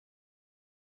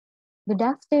Good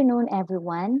afternoon,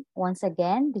 everyone. Once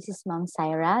again, this is Ma'am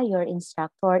Syra, your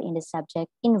instructor in the subject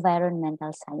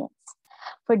Environmental Science.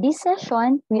 For this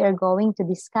session, we are going to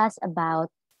discuss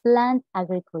about plant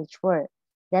agriculture.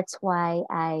 That's why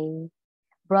I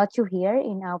brought you here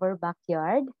in our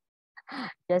backyard.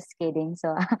 Just kidding.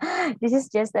 So this is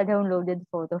just a downloaded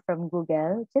photo from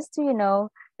Google, just to,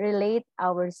 relate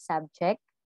our subject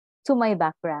to my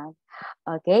background.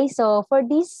 Okay, so for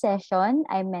this session,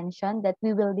 I mentioned that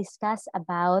we will discuss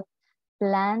about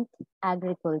plant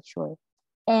agriculture.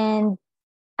 And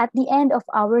at the end of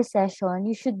our session,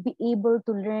 you should be able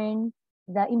to learn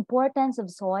the importance of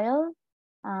soil,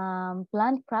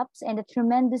 plant crops, and the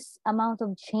tremendous amount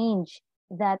of change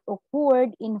that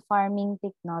occurred in farming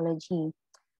technology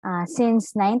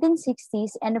since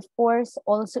 1960s. And of course,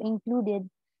 also included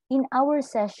in our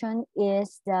session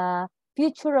is the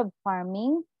future of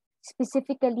farming,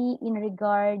 specifically in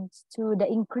regards to the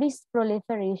increased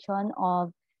proliferation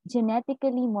of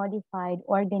genetically modified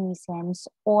organisms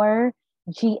or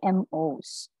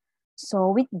GMOs. So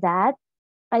with that,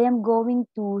 I am going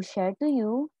to share to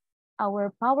you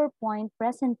our PowerPoint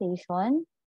presentation.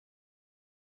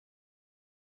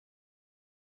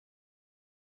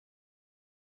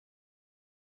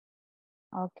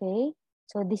 Okay,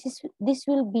 so this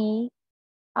will be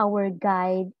our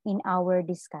guide in our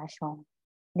discussion.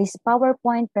 This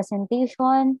PowerPoint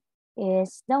presentation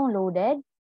is downloaded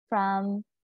from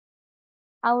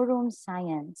our room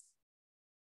science.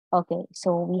 Okay,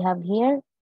 so we have here,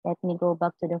 let me go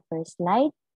back to the first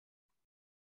slide.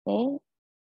 Okay,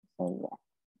 so yeah,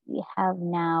 we have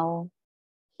now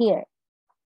here,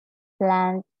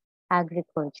 plant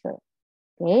agriculture.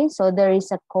 Okay, so there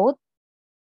is a quote.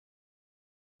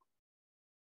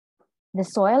 The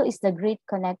soil is the great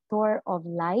connector of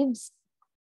lives.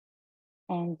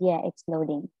 And yeah, it's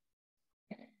loading.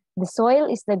 The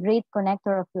soil is the great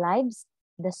connector of lives,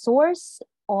 the source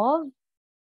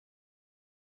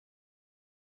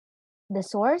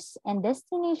and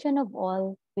destination of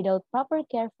all. Without proper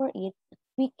care for it,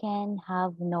 we can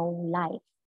have no life.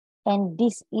 And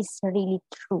this is really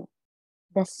true.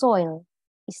 The soil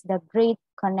is the great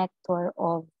connector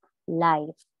of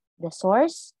life, the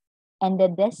source and the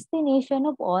destination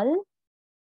of all.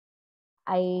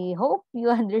 I hope you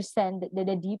understand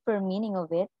the deeper meaning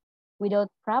of it. Without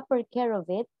proper care of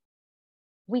it,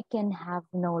 we can have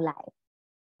no life.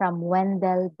 From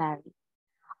Wendell Berry.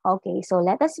 Okay, so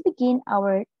let us begin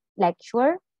our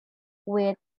lecture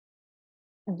with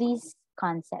these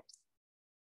concepts.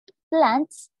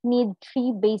 Plants need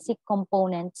three basic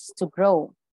components to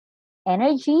grow.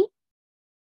 Energy,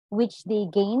 which they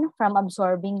gain from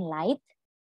absorbing light.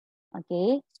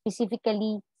 Okay,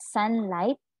 specifically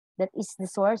sunlight, that is the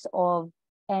source of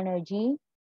energy.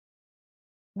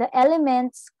 The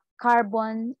elements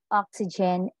carbon,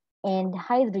 oxygen, and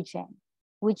hydrogen,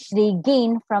 which they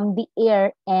gain from the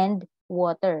air and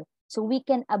water. So we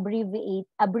can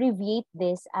abbreviate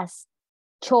this as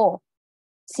CHO,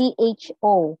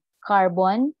 CHO,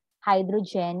 carbon,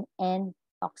 hydrogen, and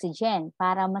oxygen,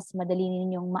 para mas madali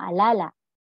ninyong maalala.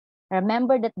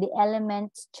 Remember that the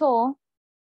elements CHO,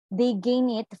 they gain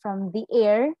it from the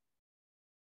air,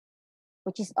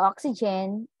 which is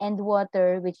oxygen, and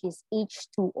water, which is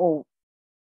H2O.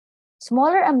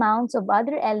 Smaller amounts of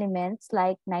other elements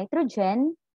like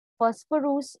nitrogen,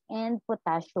 phosphorus, and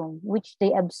potassium, which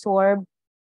they absorb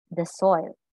the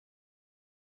soil.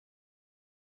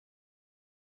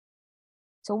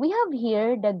 So we have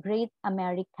here the Great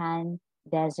American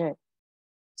Desert.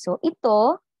 So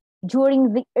ito,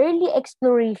 during the early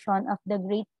exploration of the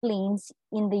Great Plains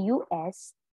in the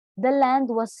US, the land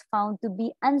was found to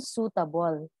be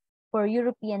unsuitable for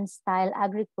European-style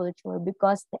agriculture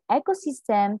because the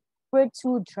ecosystem were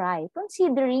too dry.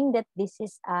 Considering that this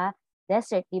is a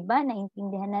desert, diba?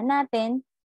 Naintindihan na natin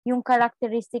yung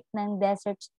characteristic ng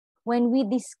deserts when we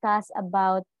discuss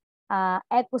about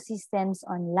ecosystems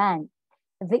on land.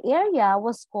 The area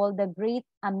was called the Great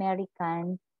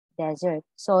American Desert.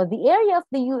 So the area of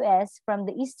the US from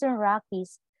the Eastern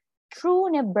Rockies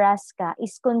through Nebraska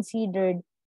is considered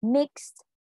mixed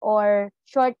or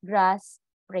short grass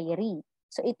prairie.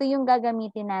 So ito yung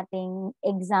gagamitin nating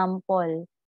example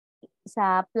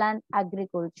sa plant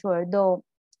agriculture. Though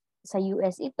sa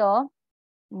US ito,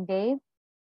 okay,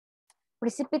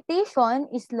 precipitation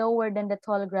is lower than the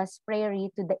tall grass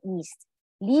prairie to the east,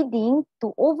 leading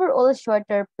to overall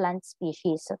shorter plant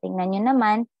species. So tingnan nyo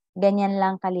naman, ganyan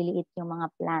lang kaliliit yung mga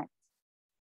plants.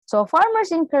 So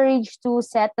farmers encouraged to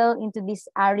settle into these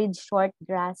arid short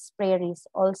grass prairies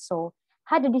also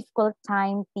had a difficult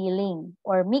time tilling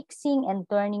or mixing and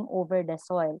turning over the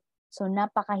soil. So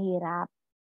napakahirap.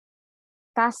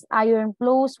 Cast iron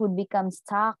flows would become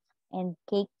stuck and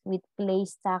caked with clay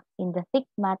stuck in the thick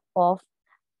mat of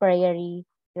prairie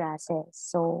grasses.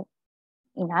 So,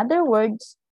 in other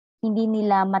words, hindi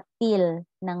nila matil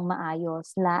ng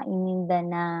maayos. Lain nila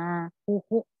na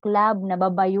huhuklab, na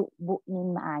babayubo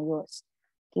nin maayos.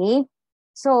 Okay?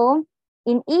 So,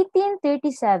 in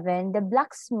 1837, the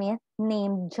blacksmith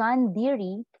named John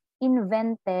Deere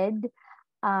invented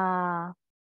a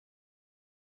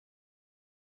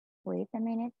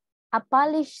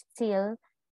polished steel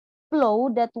plow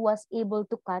that was able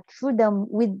to cut through the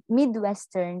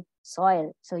Midwestern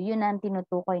soil. So, yun ang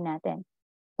tinutukoy natin.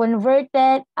 Arid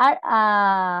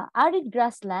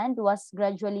grassland was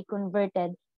gradually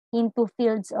converted into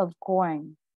fields of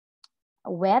corn,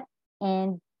 wheat,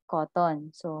 and cotton.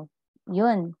 So,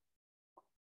 yun.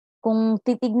 Kung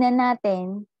titignan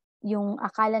natin, yung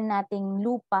akala nating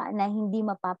lupa na hindi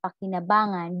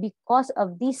mapapakinabangan because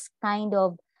of this kind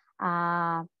of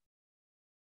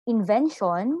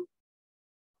invention,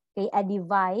 okay, a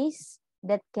device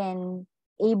that can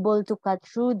able to cut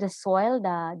through the soil,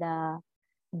 the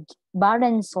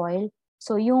barren soil.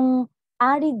 So yung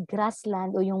arid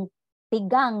grassland o yung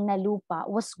tigang na lupa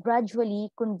was gradually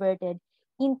converted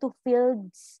into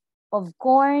fields of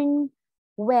corn,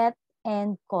 wheat,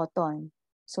 and cotton.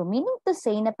 So meaning to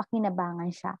say,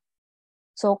 napakinabangan siya.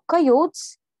 So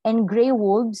coyotes and gray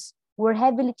wolves were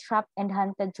heavily trapped and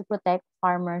hunted to protect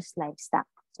farmers' livestock.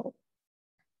 So,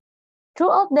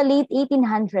 throughout the late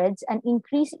 1800s, an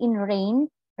increase in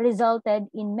rain resulted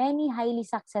in many highly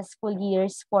successful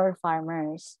years for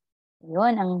farmers.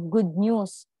 Yun ang good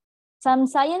news. Some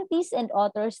scientists and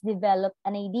authors developed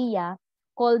an idea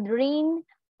called rain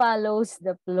follows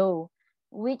the flow,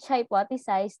 which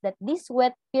hypothesized that this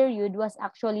wet period was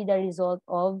actually the result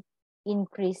of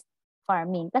increased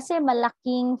farming. Kasi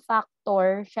malaking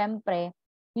factor, syempre,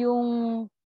 yung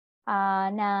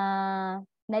na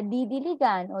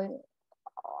nadidiligan o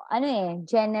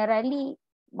generally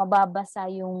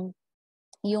mababasa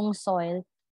yung soil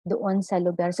doon sa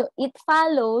lugar. So it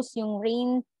follows yung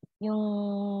rain,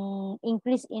 yung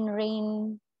increase in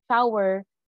rain shower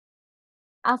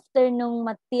after nung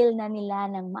matil na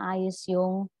nila ng maayos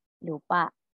yung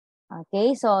lupa.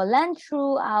 Okay, so land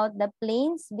throughout the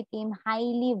plains became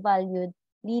highly valued,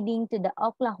 leading to the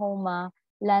Oklahoma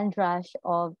land rush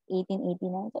of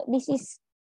 1889. So this is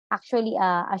actually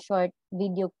a short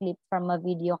video clip from a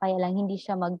video, kaya lang hindi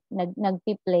siya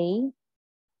nagpi-play.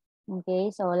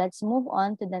 Okay, so let's move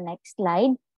on to the next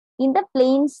slide. In the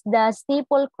plains, the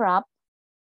staple crop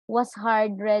was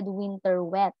hard red winter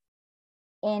wheat,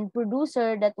 and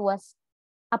producer that was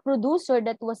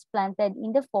planted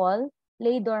in the fall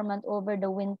lay dormant over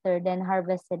the winter, then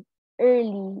harvested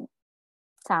early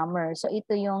summer. So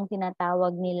ito yung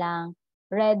tinatawag nilang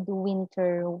red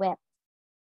winter wheat.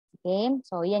 Okay?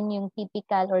 So yan yung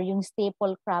typical or yung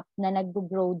staple crop na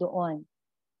nag-grow doon.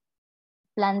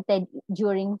 Planted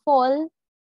during fall,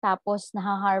 tapos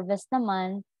naha-harvest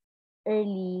naman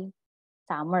early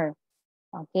summer.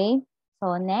 Okay?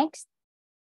 So next.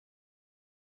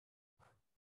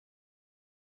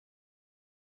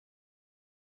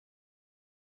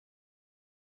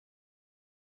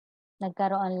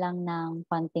 Nagkaroon lang ng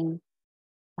konting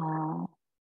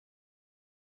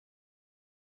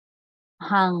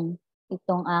hang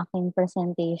itong aking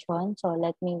presentation. So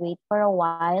let me wait for a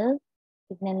while.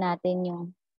 Tignan natin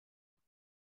yung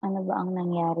ano ba ang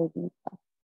nangyari dito.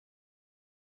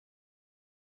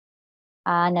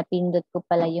 Napindot ko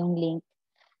pala yung link.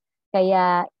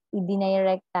 Kaya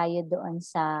i-direct tayo doon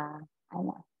sa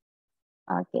ano.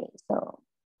 Okay, so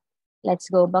let's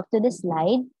go back to the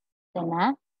slide. Ito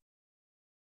na.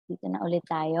 Dito na ulit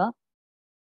tayo.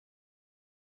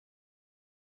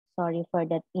 Sorry for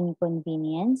that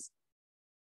inconvenience.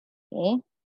 Okay.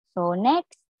 So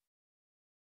next.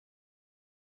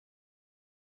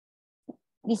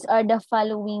 These are the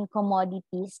following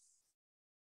commodities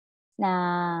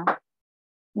na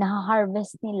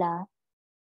na-harvest nila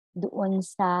doon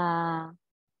sa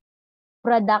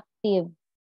productive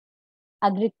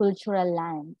agricultural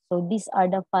land. So these are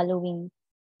the following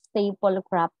staple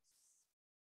crops,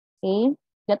 okay,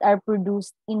 that are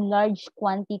produced in large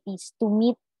quantities to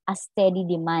meet a steady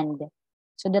demand.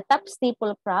 So the top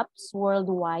staple crops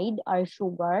worldwide are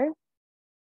sugar,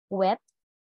 wheat,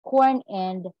 corn,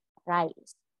 and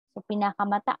rice. So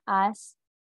pinakamataas,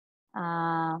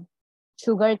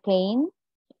 sugar cane,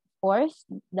 of course,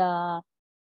 the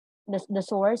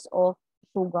source of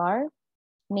sugar,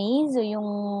 maize, o yung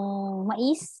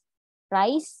mais,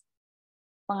 rice,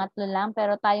 pangatlo lang.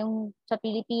 Pero tayong sa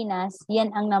Pilipinas,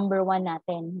 yan ang number 1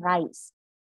 natin, rice.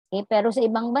 Okay? Pero sa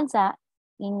ibang bansa,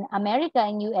 in America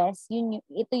and US,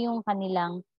 ito yung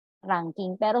kanilang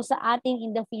ranking. Pero sa atin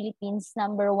in the Philippines,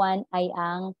 number 1 ay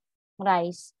ang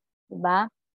rice. Diba?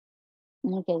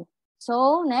 Okay.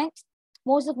 So, next,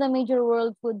 most of the major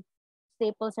world food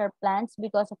staples are plants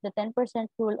because of the 10%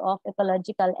 rule of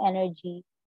ecological energy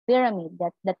pyramid.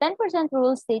 That the 10%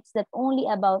 rule states that only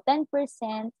about 10%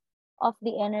 of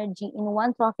the energy in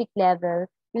one trophic level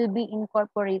will be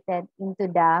incorporated into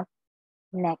the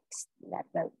next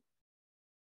level.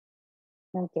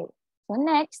 Okay. So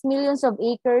next, millions of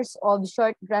acres of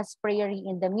short grass prairie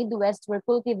in the Midwest were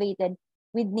cultivated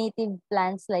with native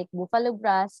plants like buffalo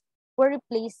grass were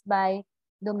replaced by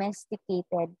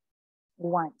domesticated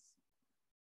ones.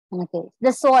 Okay.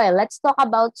 The soil. Let's talk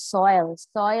about soil.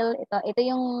 Soil, ito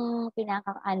yung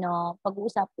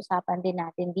pag-uusap-usapan din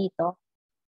natin dito.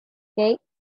 Okay?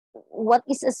 What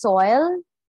is a soil?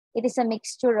 It is a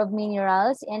mixture of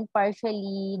minerals and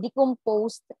partially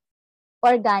decomposed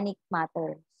organic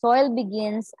matter. Soil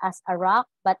begins as a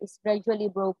rock but is gradually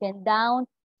broken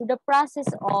down to the process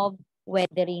of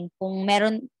weathering. Kung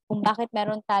bakit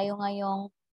meron tayo ngayong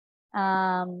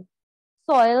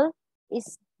soil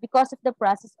is because of the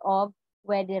process of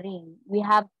weathering. We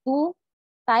have two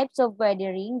types of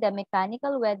weathering, the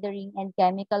mechanical weathering and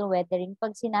chemical weathering.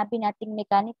 Pag sinabi nating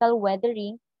mechanical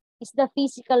weathering is the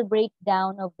physical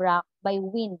breakdown of rock by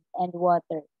wind and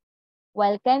water,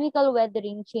 while chemical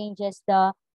weathering changes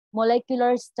the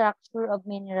molecular structure of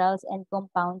minerals and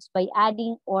compounds by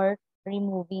adding or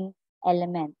removing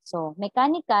elements. So,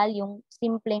 mechanical, yung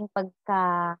simpleng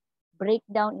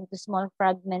pagka-breakdown into small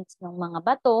fragments ng mga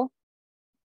bato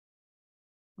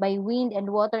by wind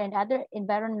and water and other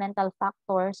environmental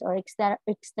factors or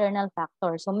external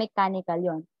factors. So, mechanical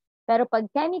yon. Pero pag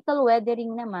chemical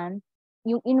weathering naman,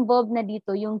 yung involved na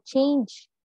dito, yung change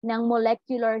ng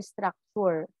molecular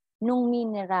structure ng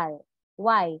mineral.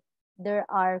 Why? There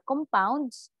are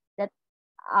compounds that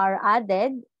are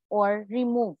added or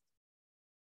removed.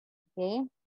 Okay?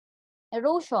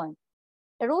 Erosion.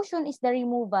 Erosion is the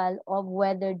removal of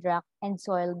weathered rock and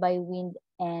soil by wind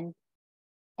and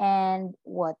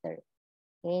water.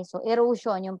 Okay? So,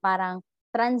 erosion, yung parang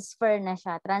transfer na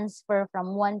siya. Transfer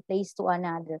from one place to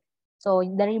another. So,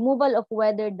 the removal of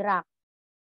weathered rock,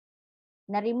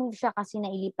 na-remove siya kasi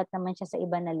nailipat naman siya sa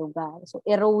iba na lugar. So,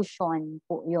 erosion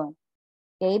po yun.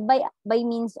 Okay? By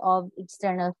means of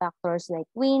external factors like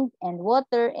wind and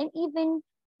water and even,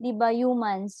 di ba,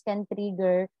 humans can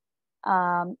trigger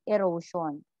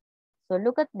erosion. So,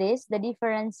 look at this. The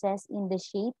differences in the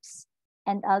shapes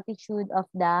and altitude of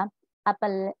the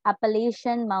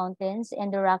Appalachian Mountains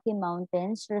and the Rocky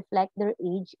Mountains reflect their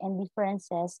age and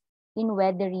differences in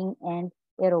weathering and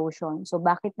erosion. So,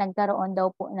 bakit nagkaroon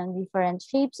daw po ng different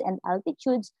shapes and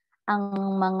altitudes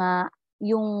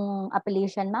yung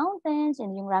Appalachian Mountains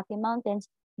and yung Rocky Mountains?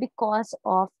 Because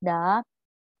of the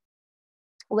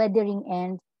weathering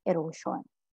and erosion.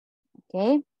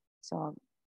 Okay? So,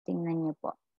 tingnan niyo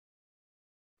po.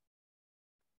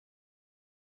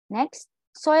 Next,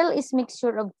 soil is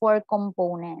mixture of 4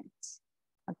 components.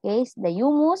 Okay? The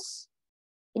humus,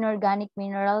 inorganic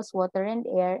minerals, water and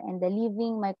air, and the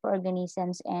living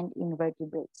microorganisms and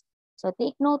invertebrates. So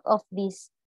take note of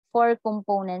these 4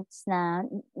 components na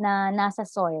nasa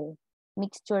soil,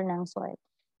 mixture ng soil.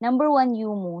 Number 1,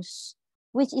 humus,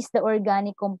 which is the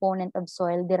organic component of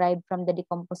soil derived from the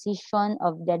decomposition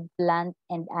of dead plant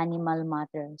and animal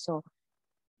matter. So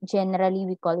generally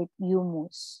we call it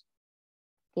humus.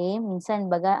 Okay?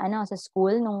 Minsan sa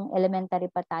school nung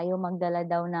elementary pa tayo magdala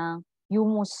daw ng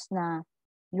humus na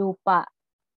lupa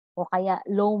o kaya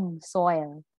loam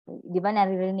soil. Di ba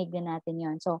naririnig na natin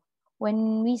yon? So,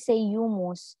 when we say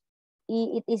humus,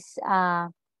 it is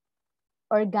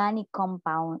organic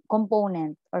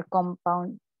component or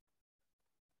compound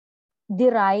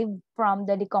derived from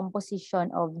the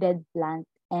decomposition of dead plant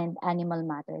and animal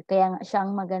matter. Kaya siya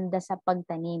ang maganda sa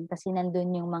pagtanim kasi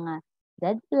nandun yung mga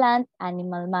dead plant,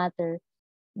 animal matter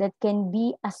that can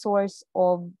be a source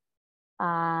of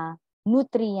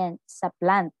nutrients sa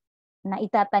plant na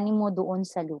itatanim mo doon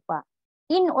sa lupa.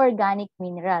 Inorganic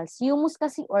minerals. Humus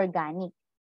kasi organic.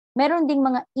 Meron ding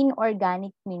mga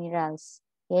inorganic minerals.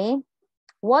 Okay?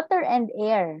 Water and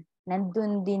air.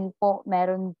 Nandun din po,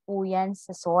 meron po yan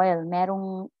sa soil.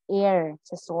 Merong air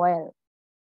sa soil.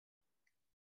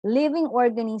 Living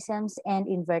organisms and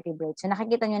invertebrates. So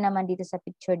nakikita nyo naman dito sa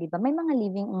picture, di ba? May mga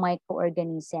living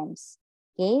microorganisms.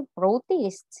 Okay?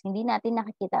 Protists. Hindi natin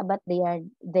nakikita but they are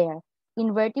there.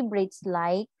 Invertebrates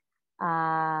like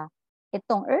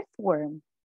itong earthworm,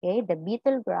 okay, the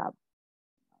beetle grub,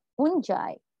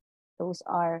 fungi, those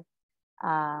are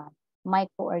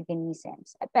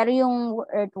microorganisms. Pero yung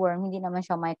earthworm, hindi naman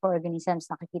siya microorganisms.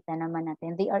 Nakikita naman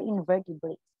natin. They are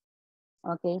invertebrates.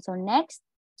 Okay, so next,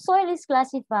 soil is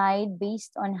classified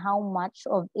based on how much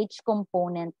of each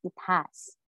component it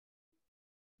has.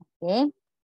 Okay,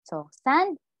 so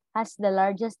sand has the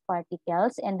largest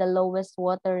particles and the lowest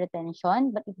water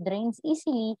retention, but it drains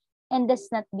easily and does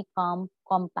not become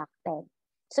compacted.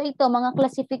 So ito, mga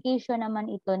classification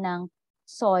naman ito ng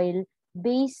soil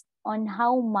based on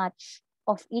how much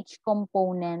of each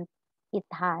component it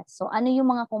has. So ano yung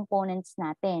mga components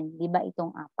natin? Di ba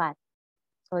itong apat?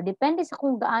 So depende sa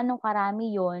kung gaano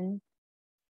karami yun,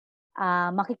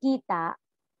 makikita,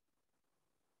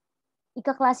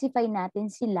 ika-classify natin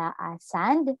sila as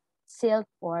sand, silt,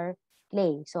 or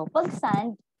clay. So pag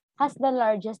sand has the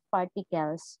largest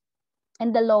particles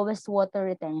and the lowest water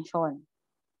retention,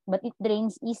 but it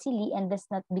drains easily and does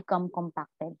not become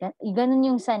compacted. Ganun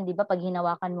yung sand, di ba? Pag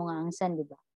hinawakan mo nga ang sand, di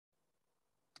ba?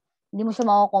 Hindi mo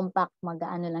siya mako-compact,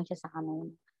 mag-ano lang siya sa kamay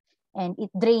mo. And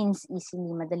it drains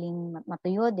easily, madaling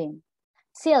matuyo din.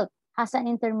 Silt has an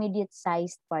intermediate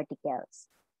sized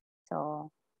particles. So,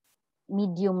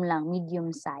 medium lang,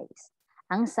 medium size.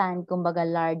 Ang sand, kumbaga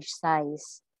large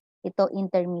size. Ito,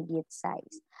 intermediate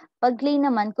size. Pag clay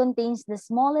naman, contains the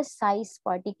smallest size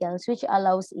particles which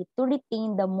allows it to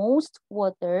retain the most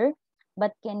water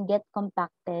but can get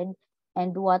compacted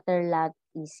and waterlogged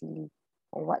easily.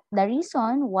 The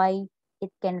reason why it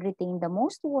can retain the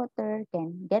most water,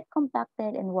 can get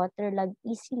compacted and waterlogged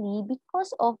easily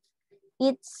because of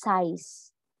its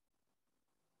size.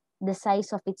 The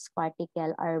size of its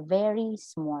particle are very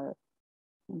small.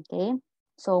 Okay?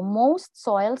 So most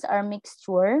soils are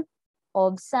mixture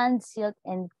of sand, silt,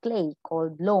 and clay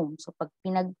called loam. So pag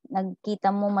nagkita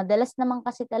mo, madalas naman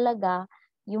kasi talaga,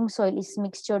 yung soil is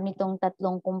mixture nitong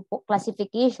tatlong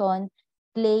classification,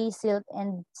 clay, silt,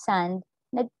 and sand.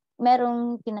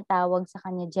 Merong tinatawag sa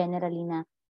kanya generally na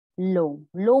loam.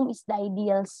 Loam is the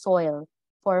ideal soil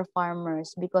for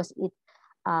farmers because it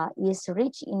is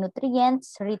rich in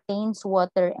nutrients, retains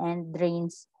water, and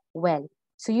drains well.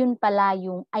 So yun pala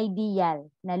yung ideal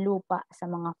na lupa sa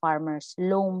mga farmers,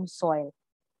 loam soil.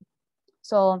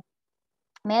 So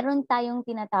meron tayong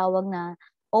tinatawag na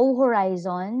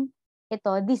O-horizon.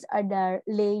 Ito, these are the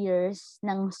layers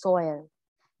ng soil.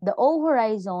 The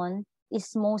O-horizon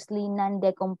is mostly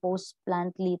non-decomposed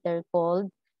plant litter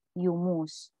called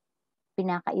humus.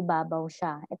 Pinakaibabaw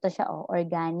siya. Ito siya,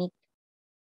 organic.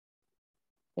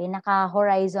 Okay,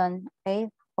 naka-horizon.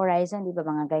 Okay, horizon, di ba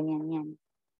mga ganyan yan?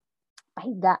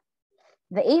 Pahiga.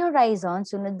 The A-horizon,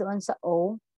 sunod doon sa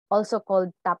O, also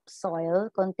called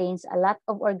topsoil, contains a lot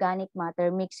of organic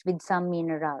matter mixed with some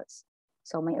minerals.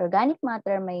 So may organic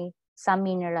matter, may some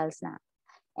minerals na.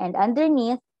 And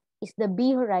underneath is the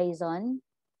B-horizon,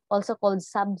 also called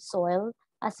subsoil,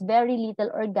 has very little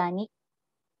organic.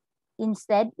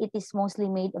 Instead, it is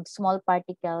mostly made of small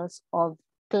particles of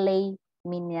clay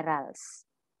minerals.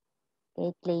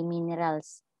 Okay, clay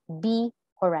minerals. B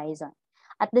horizon.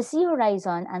 At the C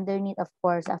horizon, underneath, of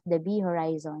course, of the B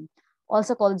horizon,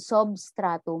 also called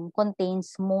substratum,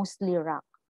 contains mostly rock.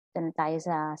 Ito na tayo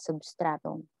sa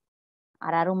substratum.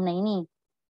 Ararum na ini.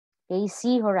 Okay,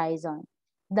 C horizon.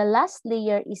 The last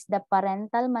layer is the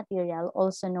parental material,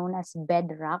 also known as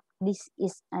bedrock. This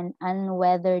is an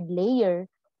unweathered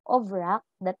layer of rock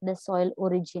that the soil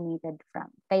originated from.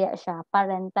 Kaya siya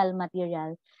parental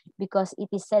material because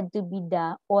it is said to be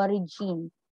the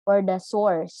origin or the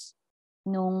source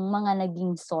nung mga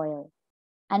naging soil.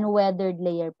 Unweathered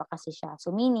layer pa kasi siya.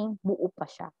 So meaning, buo pa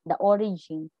siya. The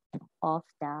origin of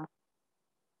the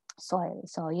soil.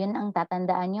 So yun ang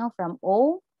tatandaan nyo from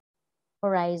O,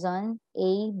 horizon,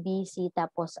 A, B, C,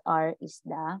 tapos R is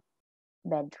the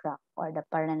bedrock or the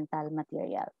parental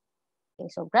material. Okay,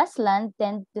 so grassland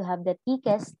tend to have the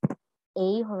thickest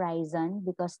A horizon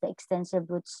because the extensive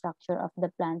root structure of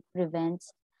the plant prevents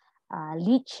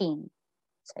leaching.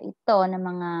 So ito na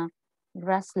mga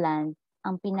grassland,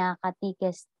 ang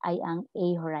pinaka-thickest ay ang A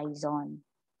horizon.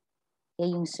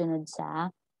 Okay, yung sunod sa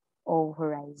O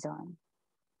horizon.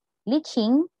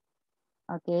 Leaching,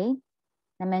 okay,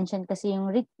 na-mention kasi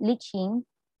yung leaching.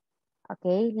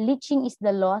 Okay, leaching is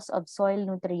the loss of soil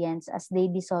nutrients as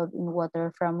they dissolve in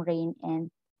water from rain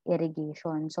and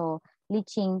irrigation. So,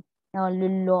 leaching,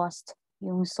 lost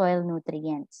yung soil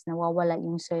nutrients. Nawawala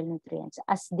yung soil nutrients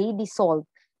as they dissolve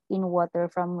in water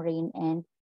from rain and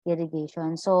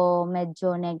irrigation. So,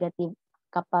 medyo negative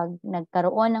kapag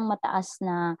nagkaroon ng mataas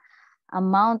na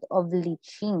amount of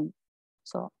leaching.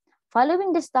 So,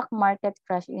 following the stock market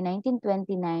crash in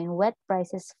 1929, wet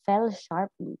prices fell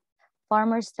sharply.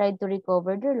 Farmers tried to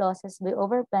recover their losses by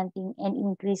overplanting and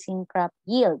increasing crop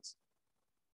yields.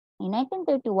 In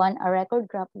 1931, a record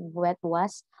crop of wheat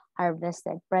was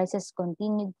harvested. Prices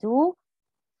continued to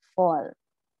fall.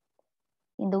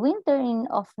 In the winter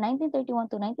of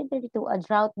 1931 to 1932, a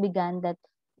drought began that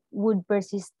would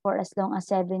persist for as long as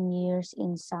 7 years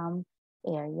in some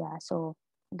area. So,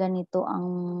 ganito ang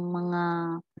mga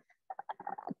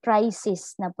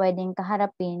crisis na pwedeng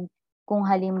kaharapin kung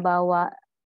halimbawa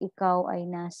ikaw ay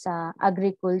nasa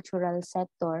agricultural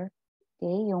sector,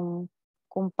 okay, yung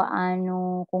kung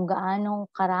gaano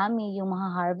karami yung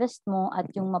maha-harvest mo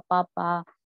at yung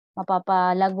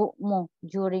mapapalago mo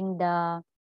during the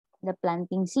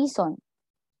planting season.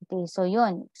 Okay, so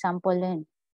yun, example yun.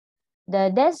 The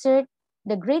desert,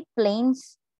 the Great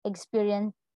Plains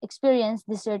experience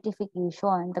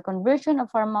desertification, the conversion of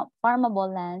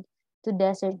farmable land to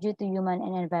desert due to human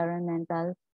and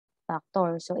environmental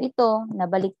factors. So ito,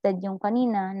 nabaliktad yung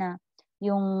kanina na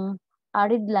yung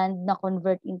arid land na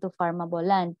convert into farmable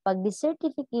land. Pag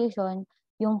desertification,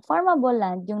 yung farmable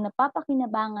land, yung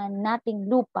napapakinabangan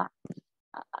nating lupa,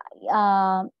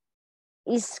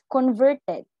 is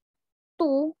converted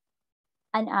to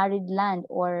an arid land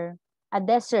or a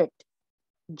desert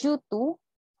due to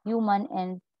human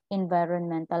and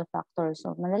environmental factors.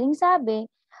 So, madaling sabi,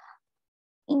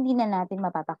 hindi na natin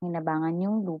mapapakinabangan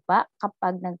yung lupa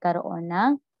kapag nagkaroon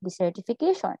ng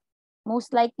desertification.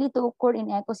 Most likely to occur in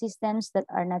ecosystems that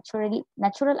are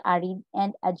natural arid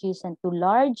and adjacent to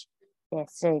large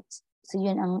deserts. So,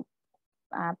 yun ang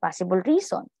possible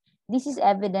reason. This is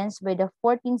evidenced by the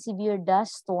 14 severe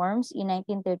dust storms in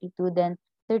 1932, then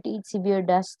 38 severe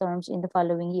dust storms in the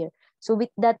following year. So with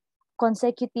that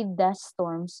consecutive dust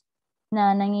storms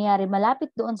na nangyayari malapit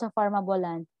doon sa farmable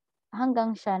land,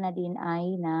 hanggang siya na din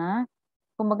ay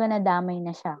kumbaga nadamay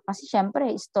na siya. Kasi syempre,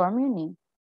 storm yun eh.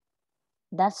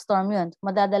 Dust storm yun.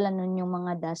 Madadala nun yung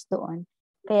mga dust doon.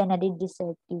 Kaya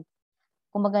nadi-desertive.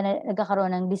 Kumbaga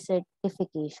nagkakaroon ng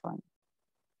desertification.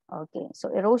 Okay,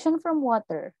 so erosion from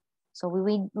water. So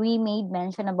we made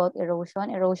mention about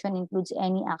erosion. Erosion includes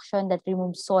any action that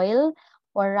removes soil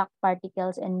or rock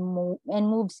particles and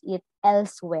moves it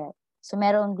elsewhere. So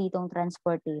meron ditong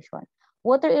transportation.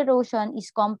 Water erosion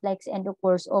is complex and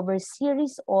occurs over a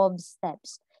series of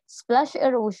steps. Splash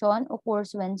erosion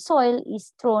occurs when soil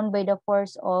is thrown by the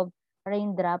force of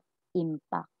raindrop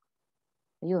impact.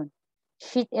 Ayun.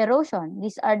 Sheet erosion.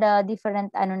 These are the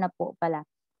different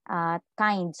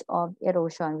kinds of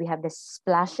erosion. We have the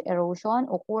splash erosion,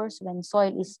 occurs when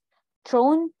soil is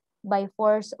thrown by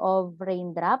force of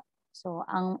raindrop. So,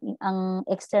 ang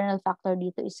external factor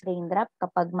dito is raindrop.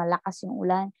 Kapag malakas yung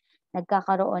ulan,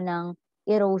 nagkakaroon ng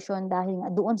erosion dahil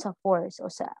doon sa force o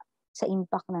sa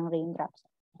impact ng raindrops.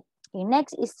 Okay,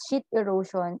 next is sheet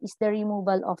erosion, is the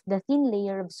removal of the thin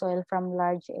layer of soil from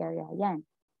large area. Yan.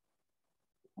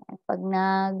 Pag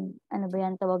ano ba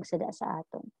yan tawag sa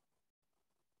aton?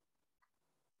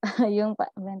 Yung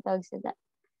tawag sa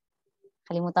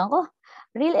kalimutan ko.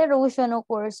 Real erosion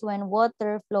occurs when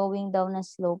water flowing down a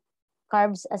slope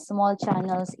carves a small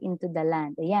channels into the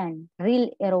land. Ayan,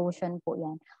 real erosion po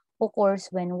yan.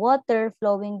 Occurs when water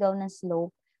flowing down a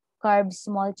slope carves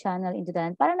small channel into the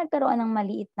land. Para nagkaroon ng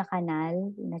maliit na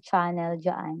kanal, na channel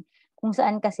dyan, kung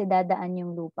saan kasi dadaan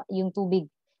yung lupa, yung tubig.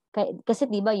 Kasi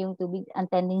diba yung tubig, ang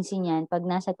tendency niyan, pag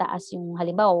nasa taas yung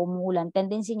halimbawa umuulan,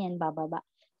 tendency niyan bababa.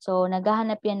 So,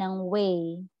 naghahanap yan ng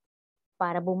way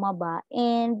para bumaba.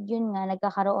 And yun nga,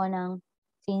 nagkakaroon ng,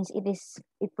 since it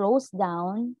flows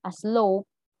down a slope,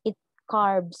 it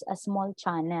carves a small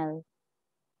channel.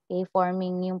 Okay,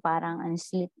 forming yung parang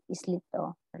slit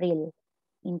rail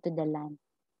into the land.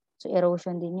 So,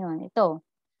 erosion din yun. Ito,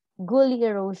 gully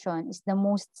erosion is the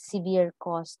most severe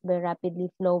caused by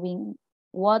rapidly flowing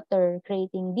water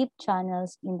creating deep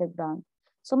channels in the ground.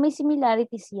 So, may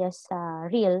similarities siya sa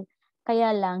rill,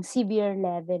 kaya lang severe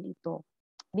level ito.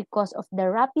 Because of the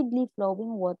rapidly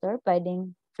flowing water,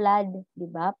 pwedeng flood, di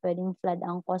ba? Pwedeng flood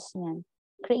ang cause niyan.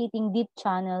 Creating deep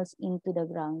channels into the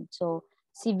ground. So,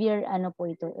 severe po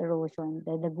ito, erosion,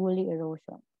 the gully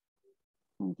erosion.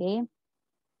 Okay?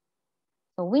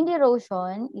 So, wind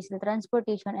erosion is the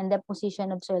transportation and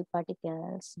deposition of soil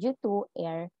particles due to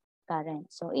air current.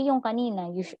 So, yung kanina,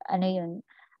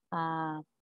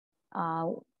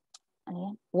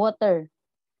 water.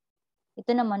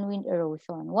 Ito naman, wind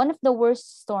erosion. One of the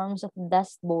worst storms of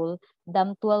Dust Bowl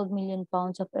dumped 12 million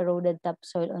pounds of eroded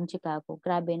topsoil on Chicago.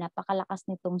 Grabe, napakalakas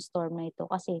nitong storm na ito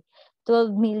kasi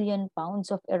 12 million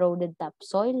pounds of eroded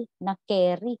topsoil na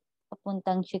carry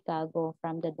papuntang Chicago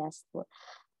from the Dust Bowl.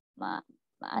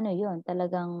 Yun,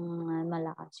 talagang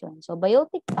malakas yun. So,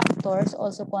 biotic factors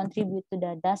also contribute to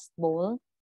the Dust Bowl.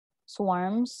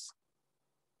 Swarms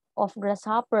of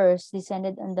grasshoppers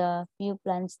descended on the few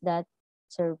plants that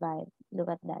survive. Look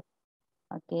at that.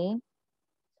 Okay.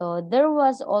 So there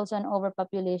was also an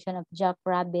overpopulation of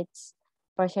jackrabbits,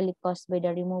 partially caused by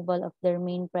the removal of their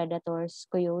main predators,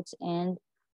 coyotes and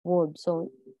wolves.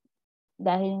 So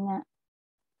dahil nga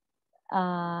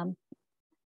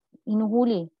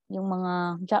hinuhuli yung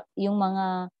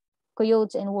mga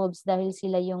coyotes and wolves dahil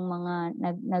sila yung mga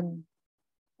nag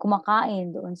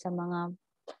kumakain doon sa mga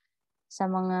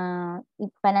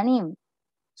pananim.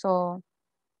 So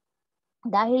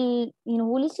dahil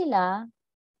hinuhuli sila,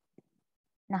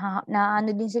 na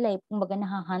ano din sila, kumbaga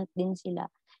nahahunt din sila.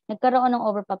 Nagkaroon ng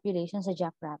overpopulation sa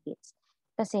jackrabbits.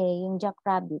 Kasi yung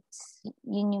jackrabbits,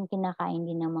 yun yung kinakain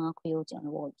din ng mga coyotes and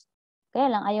wolves.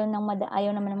 Kaya lang, ayaw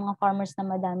naman ng mga farmers na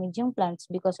madamage yung plants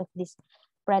because of these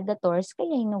predators,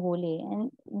 kaya hinuhuli.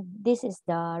 And this is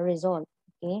the result.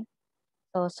 Okay?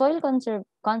 So, soil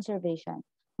conservation.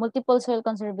 Multiple soil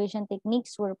conservation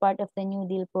techniques were part of the New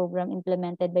Deal program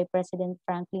implemented by President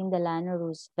Franklin Delano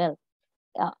Roosevelt.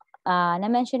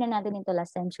 Na-mention na natin ito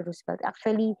last time si Roosevelt.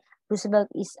 Actually,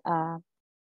 Roosevelt is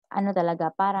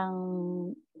talaga, parang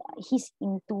he's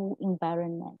into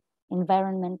environment.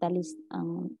 Environmentalist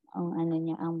ang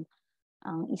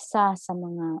isa sa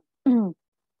mga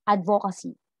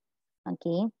advocacy.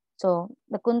 Okay? So,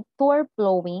 the contour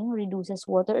plowing reduces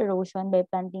water erosion by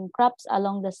planting crops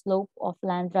along the slope of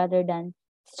land rather than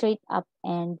straight up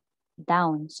and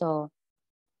down. So,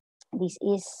 this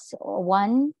is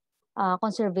one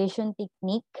conservation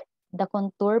technique, the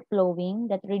contour plowing,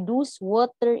 that reduce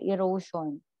water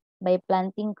erosion by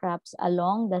planting crops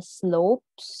along the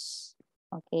slopes,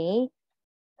 okay,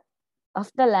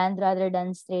 of the land rather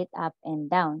than straight up and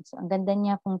down. So, ang ganda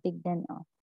niya kung tignan, oh.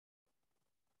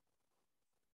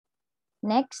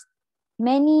 Next,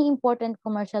 many important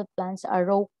commercial plants are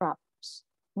row crops,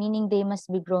 meaning they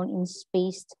must be grown in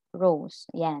spaced rows.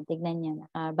 Yan, tignan niyo,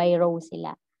 by row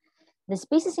sila. The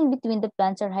spaces in between the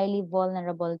plants are highly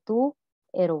vulnerable to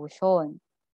erosion.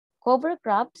 Cover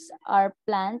crops are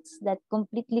plants that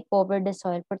completely cover the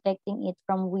soil, protecting it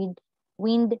from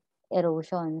wind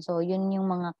erosion. So, yun yung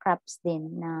mga crops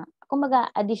din na, kumbaga,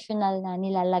 additional na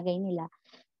nilalagay nila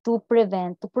to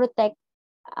protect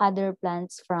other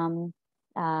plants from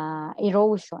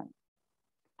erosion.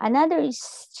 Another is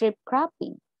strip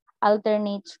cropping.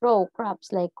 Alternates row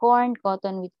crops like corn,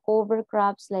 cotton with cover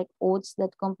crops like oats that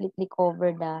completely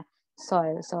cover the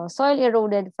soil. So soil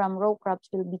eroded from row crops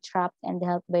will be trapped and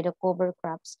helped by the cover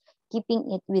crops,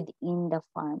 keeping it within the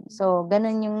farm. So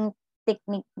ganun yung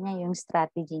technique niya, yung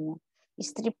strategy niya.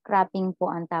 Strip cropping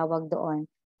po ang tawag doon.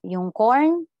 Yung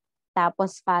corn,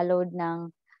 tapos followed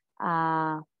ng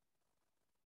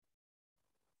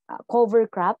cover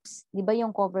crops. Di ba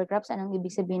yung cover crops? Anong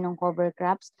ibig sabihin ng cover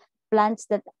crops? Plants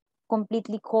that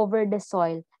completely cover the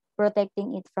soil,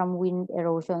 protecting it from wind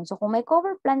erosion. So kung may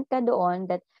cover plant ka doon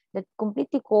that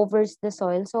completely covers the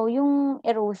soil, so yung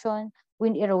erosion,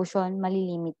 wind erosion,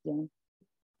 malilimit yun.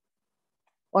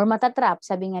 Or matatrap,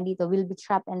 sabi nga dito, will be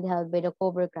trapped and held by the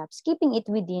cover crops, keeping it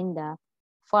within the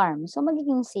farm. So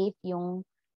magiging safe yung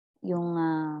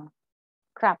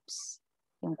crops,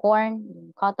 yung corn,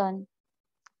 yung cotton.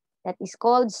 That is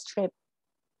called strip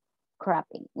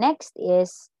cropping. Next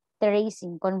is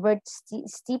terracing. Converts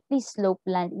steeply sloped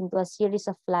land into a series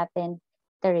of flattened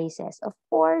terraces. Of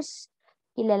course,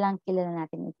 kilala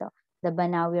natin ito. The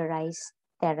Banawi rice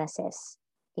terraces.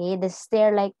 Okay, the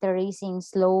stair-like terracing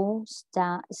slows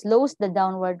the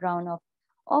downward runoff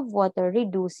of water,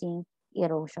 reducing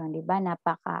erosion. Diba?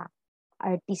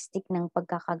 Napaka-artistic ng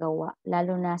pagkakagawa,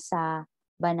 lalo na sa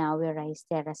Banawi rice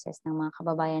terraces ng mga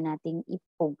kababayan nating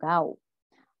Ifugao.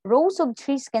 Rows of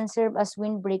trees can serve as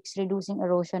windbreaks, reducing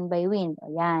erosion by wind.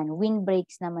 Ayan,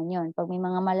 windbreaks naman yon. Pag may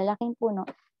mga malalaking puno,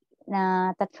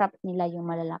 na tatrap nila yung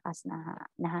malalakas na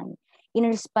hangin. In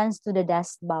response to the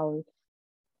dust bowl,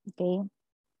 okay,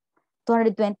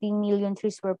 220 million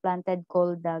trees were planted,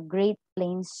 called the Great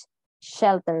Plains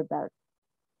Shelter Belt.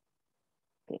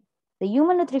 The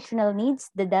human nutritional needs,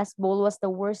 the Dust Bowl was the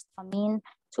worst famine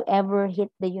to ever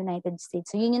hit the United States.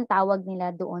 So yun yung tawag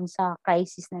nila doon sa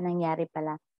crisis na nangyari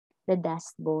pala, the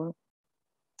Dust Bowl.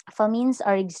 Famines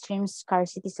are extreme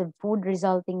scarcities of food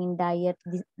resulting in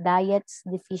diets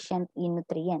deficient in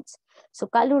nutrients. So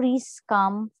calories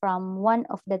come from one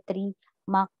of the three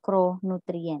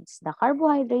macronutrients, the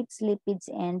carbohydrates, lipids,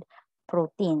 and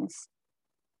proteins.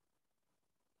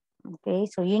 Okay,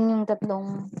 so yun yung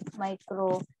tatlong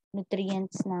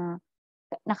micronutrients na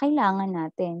kailangan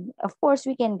natin. Of course,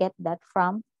 we can get that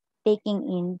from taking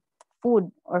in food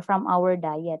or from our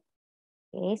diet.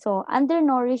 Okay, so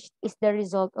undernourished is the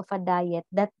result of a diet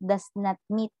that does not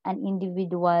meet an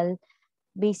individual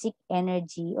basic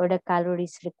energy or the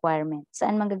calories requirement.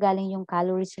 Saan manggagaling yung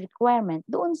calories requirement?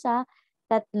 Doon sa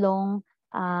tatlong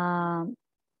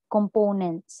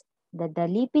components, the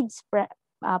lipids,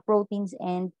 proteins,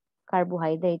 and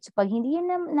carbohydrates. So, pag hindi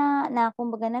yun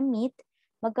kumbaga na meet,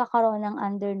 magkakaroon ng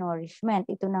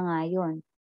undernourishment. Ito na nga yun.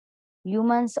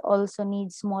 Humans also need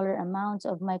smaller amounts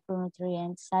of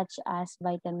micronutrients such as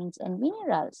vitamins and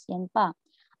minerals. Yan pa.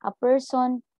 A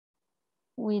person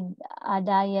with a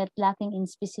diet lacking in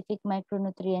specific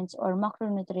micronutrients or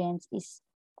macronutrients is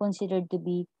considered to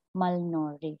be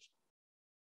malnourished.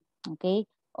 Okay?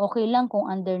 Okay lang kung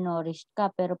undernourished ka,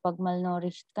 pero pag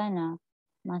malnourished ka na,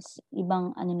 mas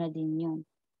ibang ano na din yun.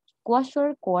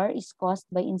 Kwashiorkor is caused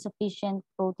by insufficient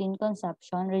protein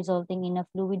consumption resulting in a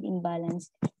fluid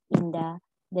imbalance in the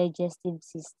digestive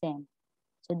system.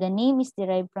 So the name is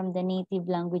derived from the native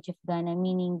language of Ghana,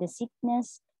 meaning the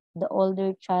sickness the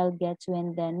older child gets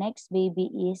when the next baby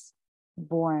is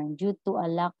born due to a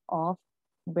lack of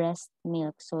breast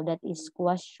milk. So that is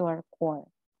kwashiorkor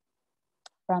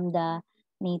from the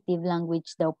native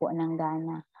language daw po ng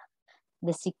Ghana.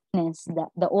 The sickness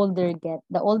that the older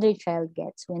child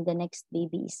gets when the next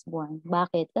baby is born.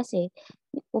 Bakit? Kasi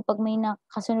kapag may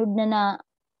nakasunod na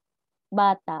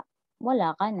bata,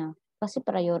 wala ka na. Kasi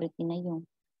priority na yung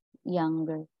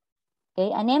younger. Okay?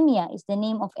 Anemia is the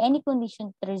name of any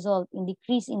condition that result in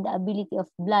decrease in the ability of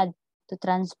blood to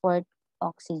transport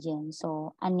oxygen.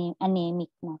 So, anemic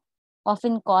na.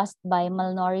 Often caused by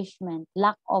malnourishment,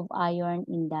 lack of iron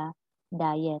in the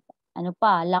diet. Ano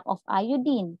pa? Lack of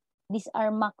iodine. These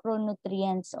are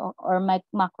macronutrients or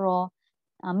macro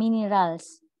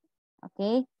minerals.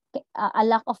 Okay? A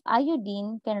lack of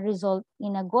iodine can result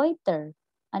in a goiter,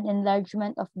 an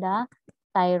enlargement of the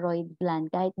thyroid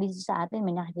gland. Kahit dito sa atin,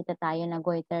 may nakikita tayo na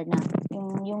goiter na,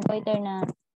 yung goiter na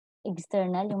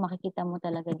external, yung makikita mo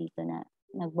talaga dito na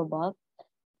nagbabulk.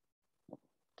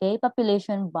 Okay?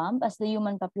 Population bump. As the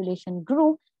human population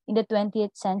grew in the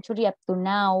 20th century up to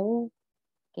now,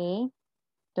 okay,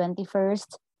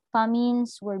 21st,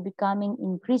 famines were becoming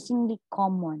increasingly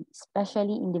common,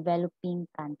 especially in developing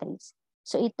countries.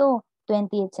 So ito,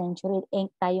 20th century,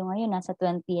 tayo ngayon nasa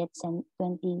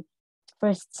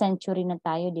 21st century na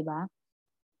tayo, di ba?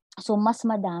 So mas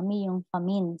madami yung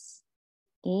famines,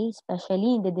 okay?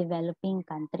 Especially in the developing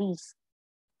countries.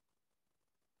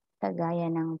 Kagaya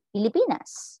ng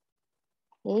Pilipinas.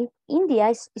 Okay?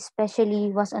 India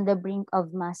especially was on the brink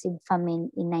of massive famine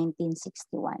in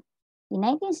 1961. In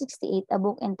 1968, a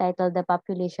book entitled The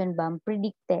Population Bomb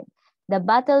predicted the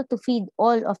battle to feed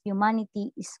all of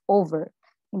humanity is over.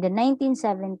 In the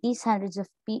 1970s, hundreds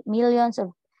of millions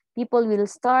of people will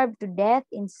starve to death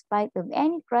in spite of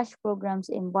any crash programs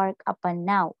embarked upon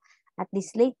now. At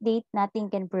this late date,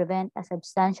 nothing can prevent a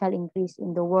substantial increase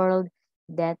in the world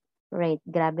death rate.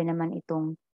 Grabe naman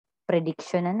itong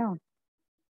prediction, ano?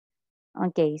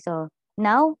 Okay, so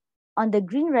now, on the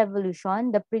Green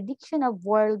Revolution, the prediction of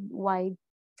worldwide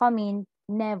famine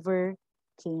never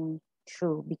came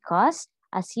true because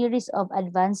a series of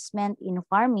advancement in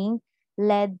farming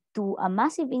led to a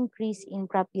massive increase in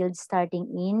crop yields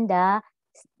starting in the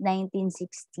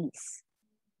 1960s.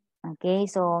 Okay,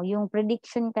 so yung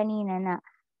prediction kanina na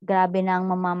grabe na ang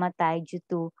mamamatay due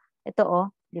to, ito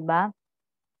di ba?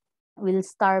 Will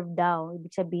starve daw.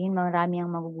 Ibig sabihin, marami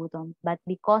ang magugutom. But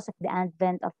because of the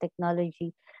advent of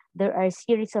technology, there are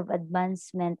series of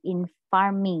advancement in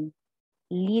farming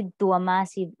lead to a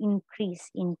massive increase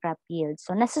in crop yield.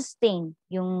 So, nasustain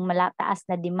yung malataas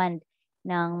na demand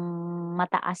ng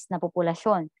mataas na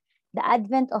populasyon. The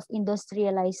advent of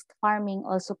industrialized farming,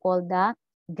 also called the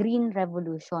Green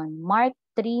Revolution, marked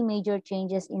three major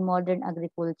changes in modern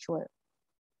agriculture.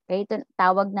 Okay, ito,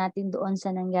 tawag natin doon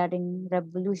sa nangyaring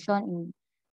revolution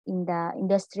in the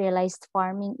industrialized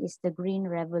farming is the Green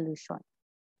Revolution.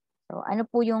 So, ano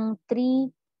po yung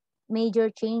three major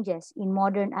changes in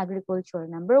modern agriculture?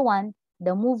 Number one,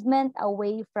 the movement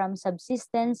away from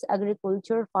subsistence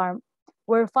agriculture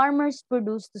where farmers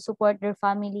produce to support their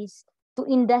families to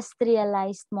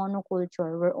industrialized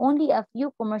monoculture where only a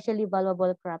few commercially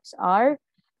valuable crops are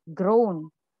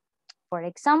grown. For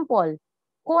example,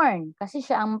 corn, kasi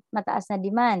siya ang mataas na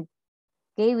demand,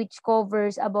 okay, which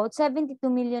covers about 72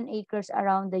 million acres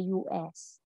around the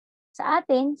US. Sa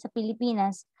atin, sa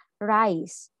Pilipinas,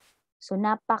 rice. So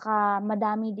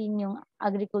madami din yung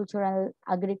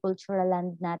agricultural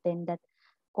land natin that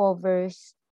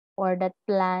covers or that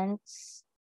plants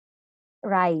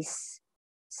rice.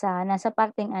 Nasa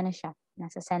parteng siya,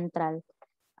 nasa central.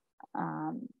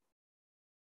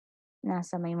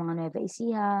 Nasa may mga Nueva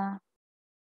Ecija.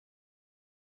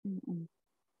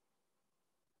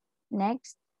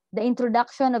 Next, The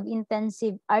introduction of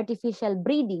intensive artificial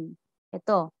breeding.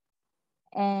 Ito.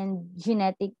 And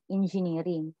genetic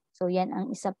engineering. So yan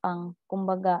ang isa pang,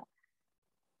 kumbaga,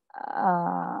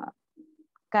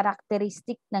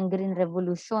 characteristic ng Green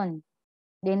Revolution.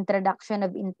 The introduction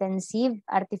of intensive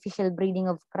artificial breeding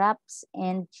of crops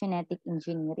and genetic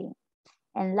engineering.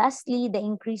 And lastly, the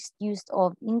increased use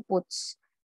of inputs,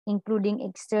 including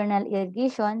external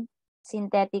irrigation,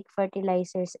 synthetic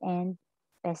fertilizers, and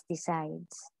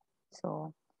pesticides.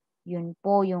 So, yun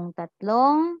po yung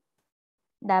tatlong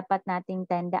dapat nating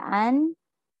tandaan,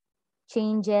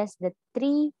 changes, the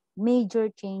three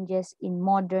major changes in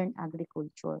modern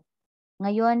agriculture.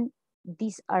 Ngayon,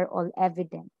 these are all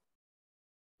evident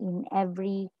in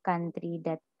every country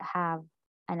that have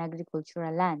an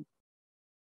agricultural land.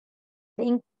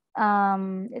 The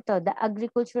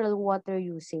agricultural water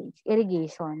usage,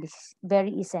 irrigation, this is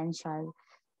very essential.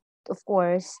 Of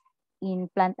course, in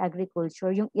plant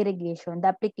agriculture, yung irrigation, the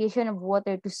application of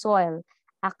water to soil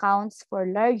accounts for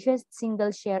largest single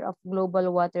share of global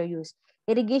water use.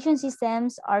 Irrigation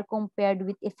systems are compared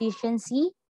with efficiency,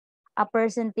 a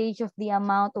percentage of the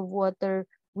amount of water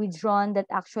withdrawn that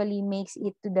actually makes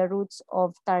it to the roots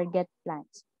of target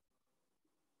plants.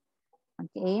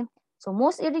 Okay, so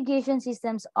most irrigation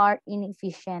systems are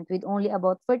inefficient with only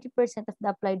about 40% of the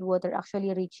applied water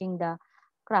actually reaching the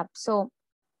crop. So,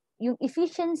 yung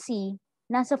efficiency,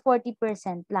 nasa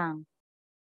 40% lang.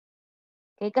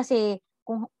 Okay, kasi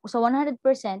kung sa 100%,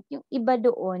 yung iba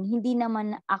doon, hindi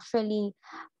naman actually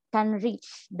can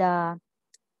reach the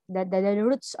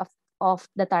roots of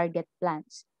the target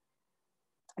plants.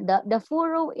 The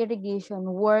furrow irrigation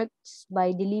works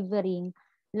by delivering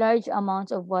large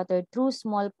amounts of water through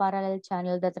small parallel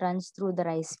channel that runs through the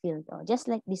rice field. Just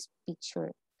like this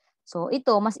picture. So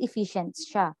ito, mas efficient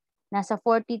siya. Nasa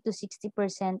 40 to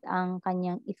 60% ang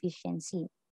kanyang efficiency.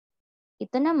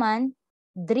 Ito naman,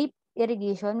 drip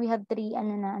irrigation. We have three,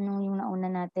 anong yung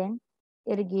nauna natin?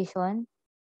 Irrigation.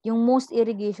 Yung most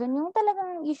irrigation, yung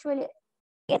talagang usually,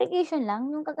 irrigation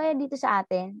lang, yung kagaya dito sa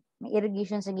atin. May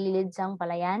irrigation sa gilid sang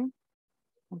palayan.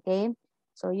 Okay?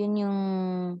 So, yun yung,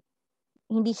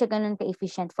 hindi siya ganun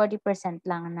ka-efficient. 40%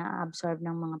 lang na-absorb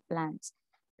ng mga plants.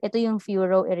 Ito yung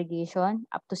furrow irrigation,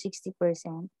 up to 60%.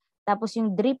 Tapos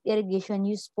yung drip irrigation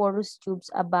use porous tubes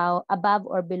above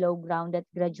or below ground that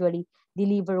gradually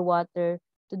deliver water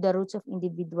to the roots of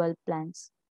individual plants.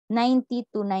 90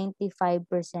 to 95%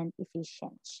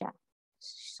 efficient siya.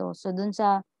 So dun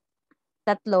sa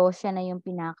tatlo, siya na yung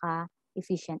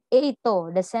pinaka-efficient.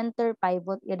 Ito, the center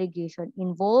pivot irrigation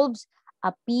involves a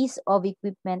piece of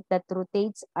equipment that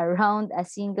rotates around a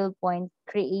single point,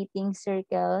 creating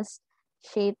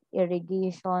circles-shaped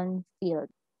irrigation field.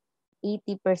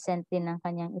 80% din ng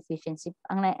kanyang efficiency.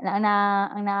 Ang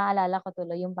naaalala ko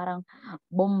tuloy, yung parang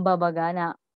bomba baga na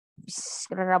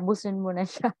rarabusin mo na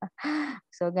siya.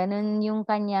 So, ganun yung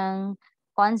kanyang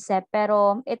concept.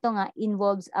 Pero ito nga,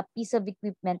 involves a piece of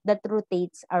equipment that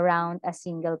rotates around a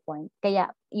single point. Kaya,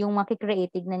 yung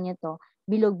makikreate, tignan nyo to,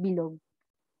 bilog-bilog.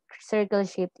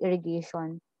 Circle-shaped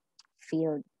irrigation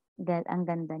field. Ang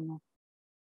ganda niya.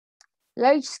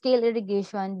 Large-scale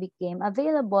irrigation became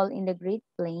available in the Great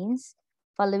Plains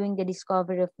following the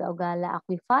discovery of the Ogala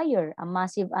Aquifer, a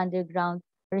massive underground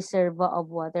reservoir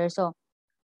of water. So,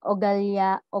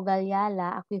 Ogallala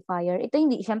Aquifer, ito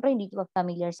syempre hindi ito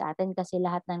familiar sa atin kasi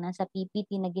lahat ng nasa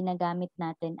PPT na ginagamit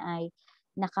natin ay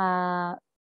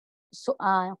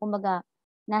kumbaga,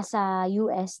 nasa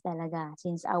US talaga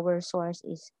since our source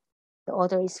is, the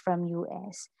author is from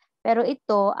US. Pero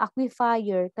ito,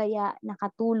 aquifer, kaya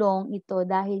nakatulong ito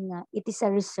dahil nga it is a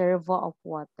reservoir of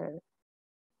water.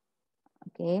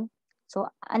 Okay? So,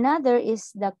 another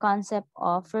is the concept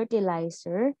of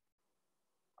fertilizer.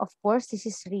 Of course, this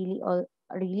is really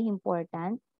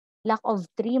important. Lack of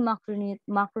 3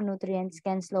 macronutrients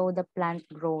can slow the plant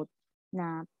growth.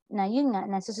 Na yun nga,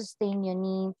 nasusustain yun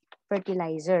ni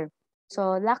fertilizer.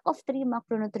 So, lack of 3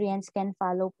 macronutrients can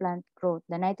follow plant growth.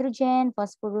 The nitrogen,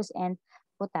 phosphorus, and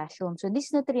potassium. So, these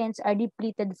nutrients are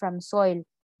depleted from soil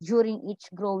during each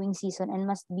growing season and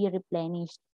must be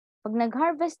replenished. Pag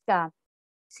nag-harvest ka,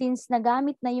 since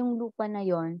nagamit na yung lupa na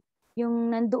yon, yung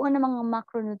nandoon na mga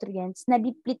macronutrients,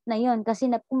 na-deplete na yon kasi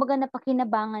kumbaga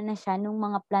napakinabangan na siya ng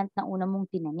mga plant na una mong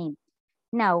tinanim.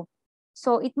 Now,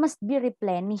 so it must be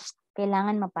replenished.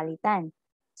 Kailangan mapalitan.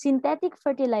 Synthetic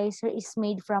fertilizer is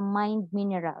made from mined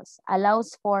minerals,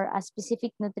 allows for a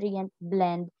specific nutrient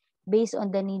blend based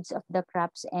on the needs of the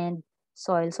crops and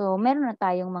soil. So, meron na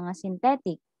tayong mga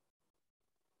synthetic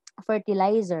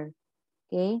fertilizer.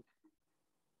 Okay?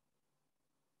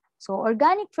 So,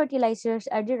 organic fertilizers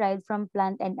are derived from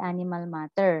plant and animal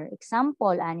matter.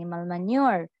 Example, animal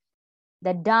manure,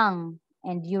 the dung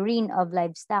and urine of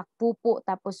livestock, pupo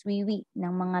tapos wiwi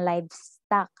ng mga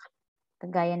livestock,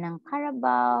 kagaya ng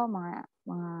carabao,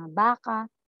 mga baka.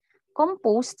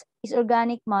 Compost is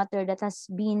organic matter that has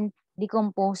been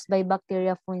decomposed by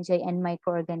bacteria, fungi, and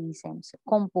microorganisms.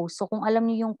 Compost. So kung alam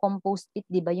niyo yung compost pit,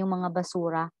 di ba, yung mga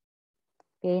basura,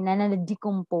 okay, na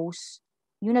na-decompose,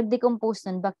 yung nag-decompose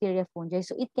ng bacteria, fungi,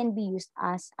 so it can be used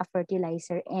as a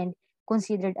fertilizer and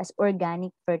considered as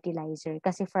organic fertilizer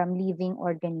kasi from living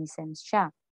organisms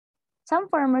siya.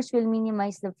 Some farmers will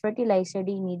minimize the fertilizer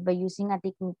they need by using a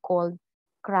technique called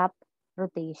crop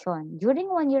rotation.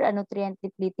 During 1 year, a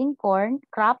nutrient-depleting corn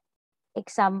crop,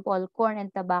 example, corn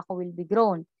and tobacco, will be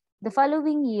grown. The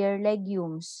following year,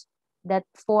 legumes that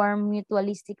form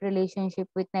mutualistic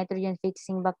relationship with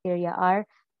nitrogen-fixing bacteria are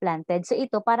planted. So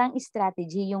ito, parang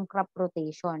strategy, yung crop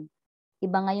rotation.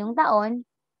 Iba ngayong taon,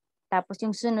 tapos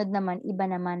yung sunod naman, iba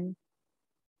naman.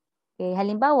 Okay,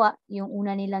 halimbawa, yung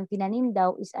una nilang tinanim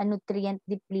daw is a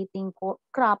nutrient-depleting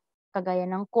crop, kagaya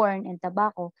ng corn and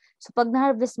tobacco. So pag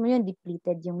na-harvest mo yun,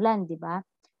 depleted yung land, di ba?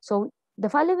 So the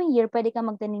following year, pwede ka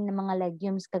magtanim ng mga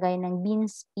legumes kagaya ng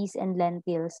beans, peas, and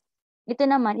lentils. Ito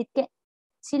naman,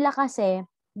 sila kasi,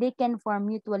 they can form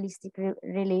mutualistic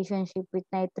relationship with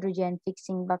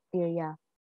nitrogen-fixing bacteria.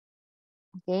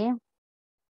 Okay?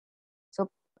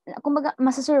 So, kumbaga,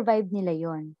 masasurvive nila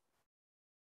yon.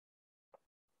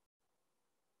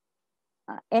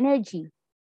 Energy.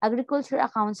 Agriculture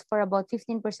accounts for about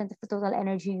 15% of the total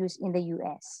energy used in the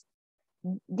US.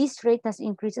 This rate has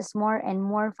increased as more and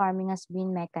more farming has been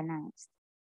mechanized.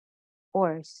 Of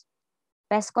course,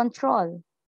 pest control.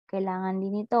 Kailangan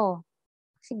din ito.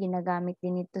 Kasi ginagamit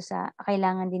din ito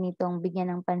kailangan din itong bigyan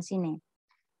ng pansin eh.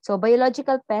 So,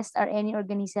 biological pests are any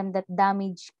organism that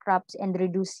damage crops and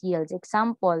reduce yields.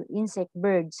 Example, insect,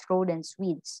 birds, rodents,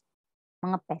 weeds.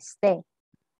 Mga peste.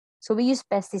 So we use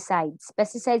pesticides.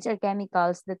 Pesticides are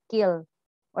chemicals that kill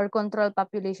or control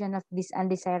population of these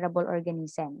undesirable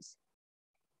organisms.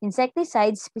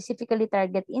 Insecticides specifically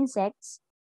target insects.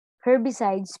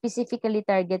 Herbicides specifically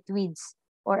target weeds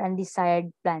or undesired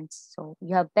plants. So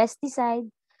you have pesticide,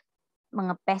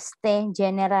 mga peste,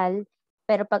 general.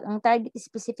 Pero pag ang target is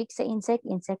specific sa insect,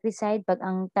 insecticide. Pag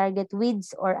ang target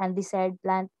weeds or undesired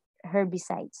plant,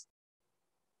 herbicides.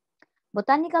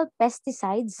 Botanical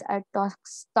pesticides are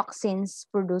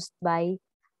toxins produced by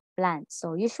plants.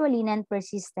 So usually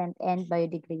non-persistent and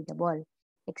biodegradable.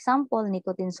 Example,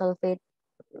 nicotine sulfate,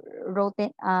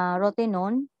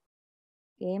 rotenone.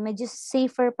 Okay, medyo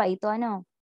safer pa ito, ano.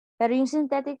 Pero yung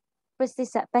synthetic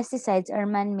pesticides are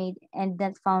man-made and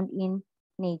not found in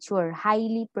nature.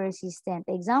 Highly persistent.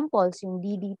 Examples, yung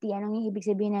DDT. Anong yung ibig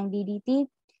sabihin ng DDT?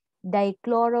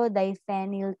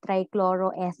 Dichloro-diphenyl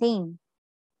trichloroethane.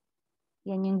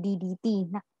 Yan yung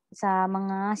DDT sa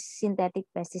mga synthetic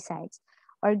pesticides.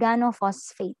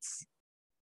 Organophosphates.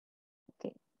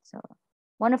 Okay, so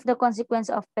one of the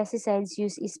consequences of pesticides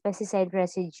use is pesticide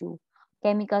residue,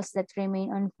 chemicals that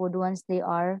remain on food once they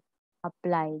are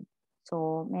applied.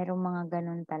 So, merong mga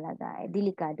ganun talaga.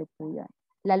 Delikado po yan.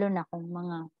 Lalo na kung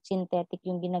mga synthetic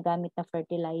yung ginagamit na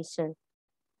fertilizer.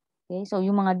 Okay, so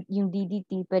yung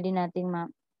DDT, pwede nating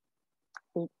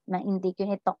ma-intake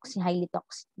yun, highly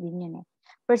toxic din yun eh.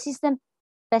 Persistent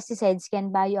pesticides can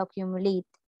bioaccumulate,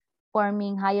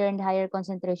 forming higher and higher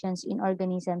concentrations in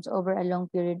organisms over a long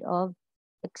period of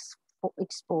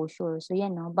exposure. So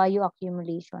yan, no?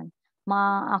 Bioaccumulation.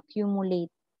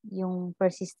 Ma-accumulate yung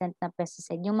persistent na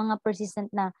pesticide. Yung mga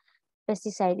persistent na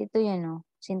pesticide, ito yan, no?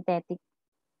 Synthetic.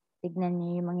 Tignan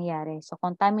niyo yung mangyayari. So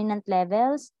contaminant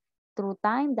levels through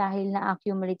time, dahil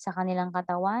na-accumulate sa kanilang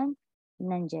katawan,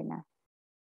 nandiyan na.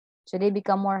 So they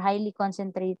become more highly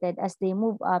concentrated as they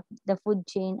move up the food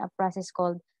chain, a process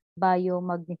called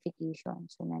biomagnification.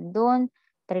 So nandun,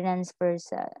 transfer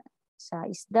sa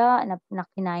isda, na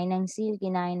kinain ng seal,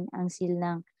 kinain ang seal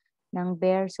ng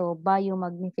bear. So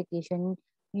biomagnification,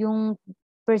 yung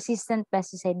persistent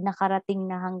pesticide nakarating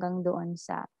na hanggang doon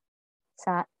sa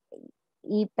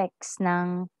apex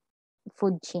ng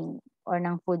food chain or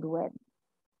ng food web.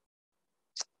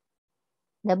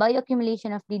 The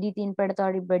bioaccumulation of DDT in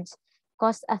predatory birds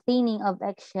caused a thinning of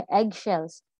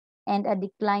eggshells and a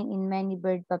decline in many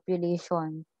bird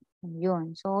population.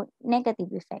 Yun. So,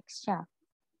 negative effects siya.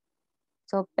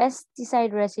 So,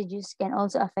 pesticide residues can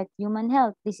also affect human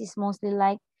health. This is mostly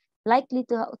likely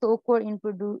to occur in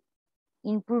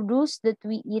produce that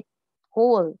we eat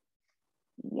whole.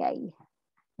 Yay.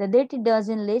 The Dirty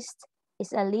Dozen list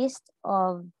is a list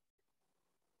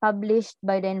published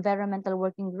by the Environmental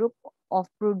Working Group of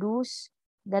produce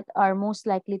that are most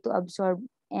likely to absorb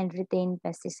and retain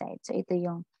pesticides. So ito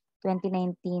yung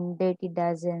 2019 Dirty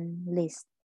Dozen list.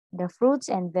 the fruits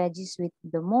and veggies with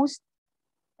the most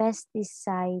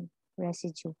pesticide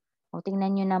residue. O,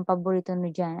 tingnan nyo ng paborito nyo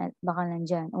dyan at baka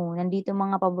nandyan. O, nandito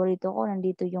mga paborito ko,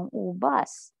 nandito yung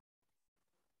ubas.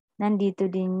 Nandito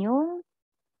din yung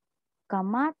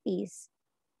kamatis.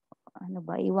 Ano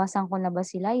ba, iwasan ko na ba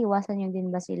sila? Iwasan nyo din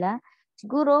ba sila?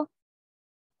 Siguro,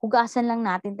 hugasan lang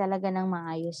natin talaga ng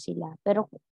maayos sila.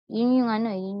 Pero, yun yung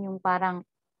yun yung parang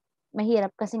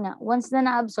mahirap kasi nga, once na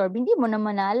na-absorb, hindi mo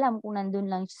naman na alam kung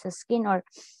nandun lang siya sa skin or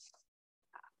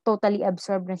totally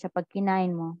absorbed na siya pag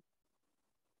kinain mo.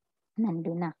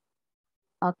 Nandun na.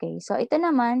 Okay, so ito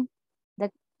naman,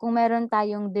 kung meron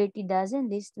tayong dirty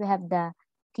dozen list, we have the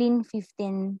clean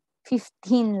 15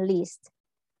 list.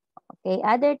 Okay,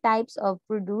 other types of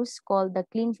produce called the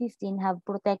clean 15 have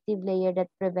protective layer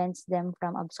that prevents them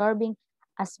from absorbing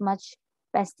as much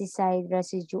pesticide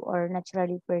residue or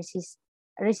naturally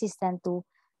resistant to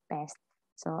pest.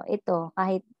 So ito,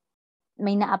 kahit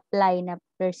may na-apply na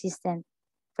persistent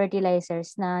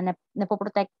fertilizers na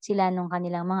napoprotect sila nung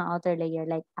kanilang mga outer layer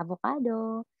like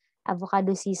avocado.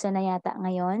 Avocado season na yata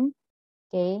ngayon.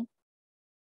 Okay?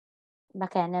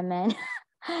 Baka naman.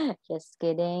 Just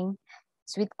kidding.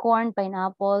 Sweet corn,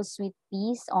 pineapple, sweet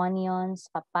peas, onions,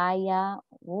 papaya,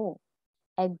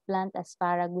 eggplant,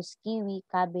 asparagus, kiwi,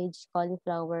 cabbage,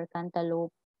 cauliflower,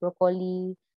 cantaloupe,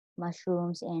 broccoli,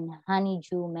 mushrooms, and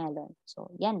honeydew melon. So,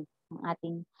 yan ang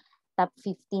ating top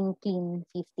 15 clean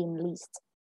 15 list.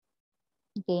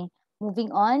 Okay,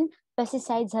 moving on,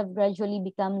 pesticides have gradually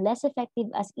become less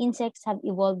effective as insects have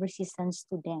evolved resistance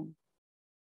to them.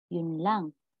 Yun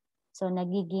lang. So,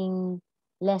 nagiging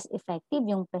less effective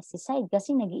yung pesticide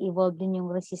kasi nag-evolve din yung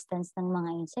resistance ng mga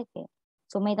insect eh.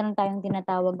 So, may tayong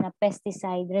tinatawag na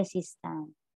pesticide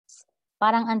resistance.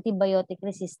 Parang antibiotic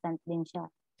resistant din siya.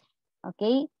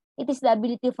 Okay? It is the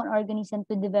ability of an organism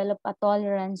to develop a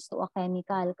tolerance to a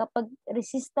chemical. Kapag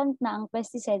resistant na ang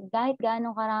pesticide, kahit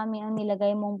gaano karami ang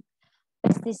nilagay mong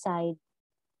pesticide,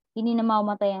 hindi na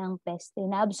mamamatay ang pest.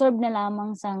 Na-absorb na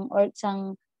lamang sang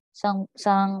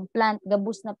plant,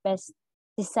 gabus na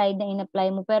pesticide na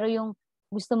in-apply mo. Pero yung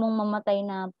gusto mong mamatay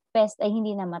na pest ay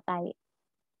hindi namatay.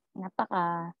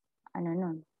 Napaka,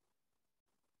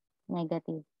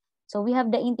 negative. So we have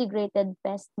the integrated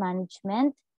pest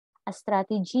management, a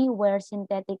strategy where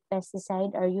synthetic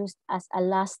pesticides are used as a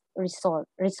last resort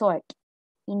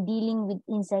in dealing with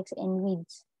insects and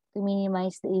weeds to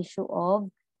minimize the issue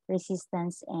of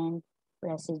resistance and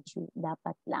residue.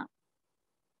 Dapat lang.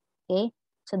 Okay?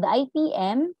 So the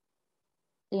IPM,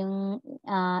 yung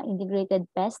integrated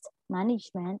pest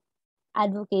management,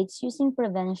 advocates using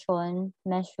prevention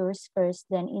measures first,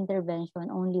 then intervention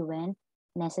only when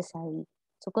necessary.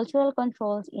 So cultural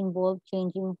controls involve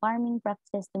changing farming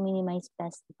practices to minimize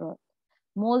pest growth.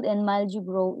 Mold and mildew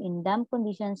grow in damp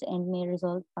conditions and may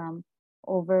result from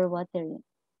overwatering.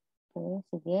 Okay,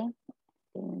 sige.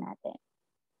 Tingnan natin.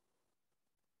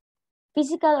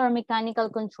 Physical or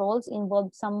mechanical controls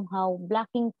involve somehow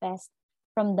blocking pests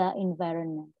from the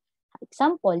environment.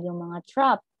 Example, yung mga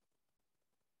trap.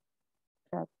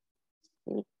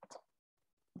 Wait.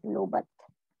 Lobat.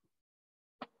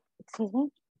 Excuse me.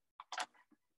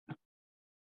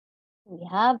 We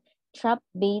have trap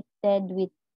baited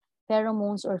with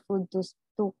pheromones or food to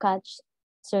catch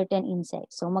certain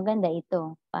insects. So maganda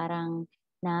ito. Parang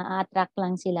na-attract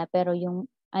lang sila pero yung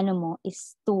mo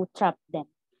is to trap them.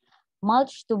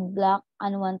 Mulch to block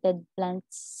unwanted plant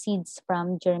seeds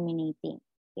from germinating.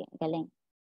 Okay, galing.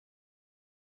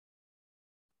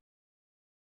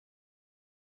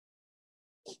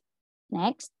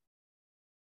 Next.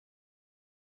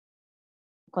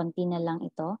 Konti na lang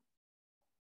ito.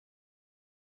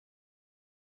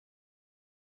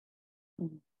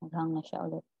 Naghang na siya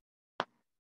ulit.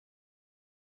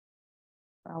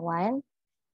 For a while.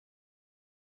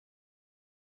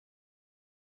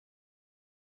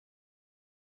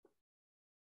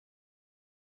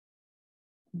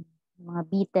 Mga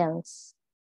beetles.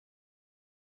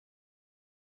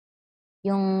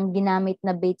 Yung ginamit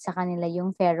na bait sa kanila,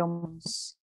 yung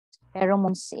pheromones.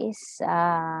 Pheromones is,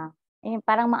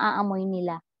 parang maaamoy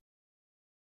nila.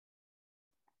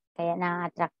 Kaya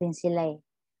na-attract din sila eh.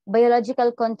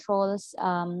 Biological controls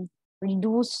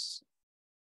reduce,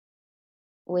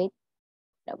 wait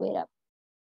up.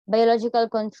 Biological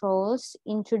controls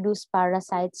introduce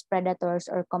parasites, predators,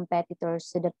 or competitors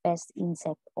to the pest,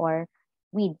 insect, or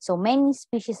weed. So many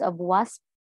species of wasp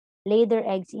lay their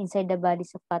eggs inside the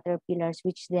bodies of caterpillars,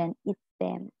 which then eat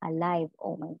them alive.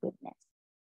 Oh my goodness.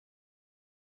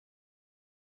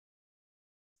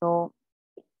 So,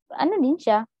 din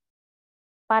siya?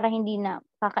 Para hindi na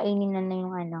kakainin na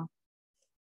yung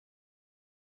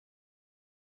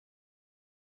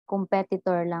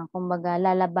competitor lang. Kumbaga,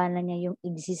 lalabanan niya yung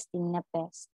existing na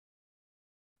pest.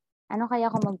 Ano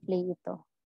kaya kung mag-play ito?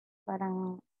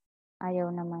 Parang ayaw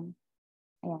naman.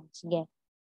 Ayan, sige.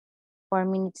 4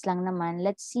 minutes lang naman.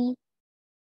 Let's see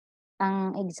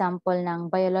ang example ng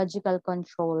biological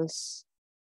controls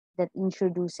that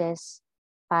introduces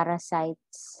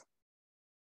parasites,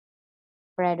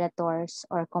 predators,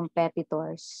 or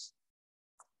competitors.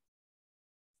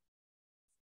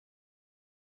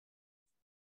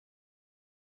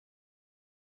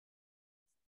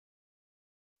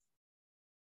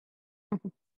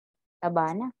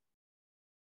 Taba na.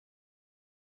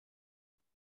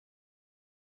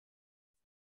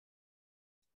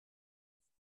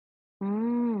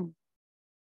 Hmm.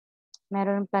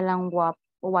 Meron palang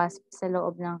wasp sa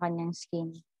loob ng kanyang skin.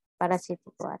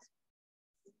 Parasitic wasp.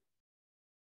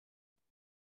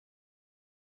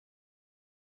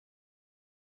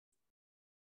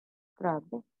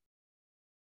 Grabe.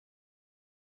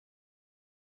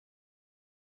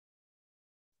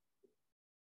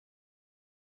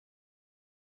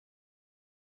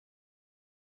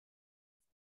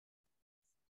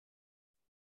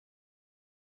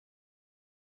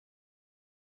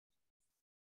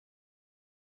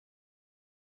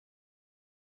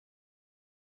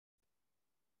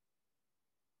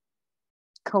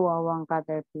 Kawawang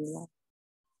caterpillar.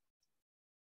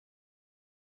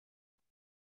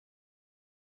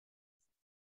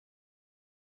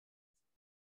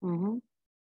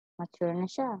 Mature na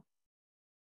siya.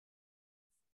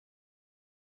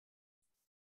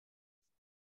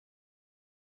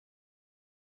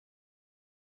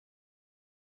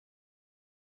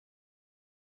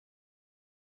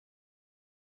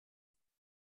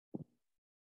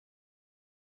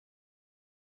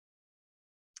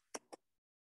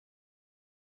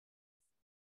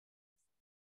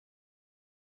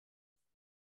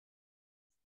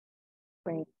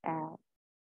 Break out.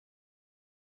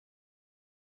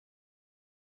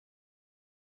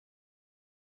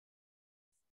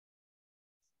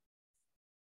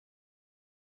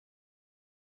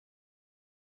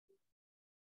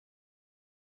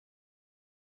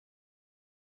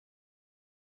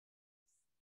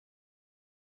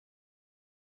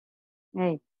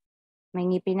 Ay, may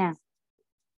ngipin na.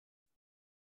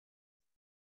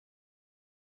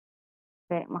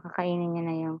 Kaya makakainin niya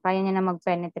na yung, kaya niya na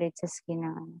mag-penetrate sa skin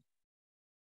ng ano.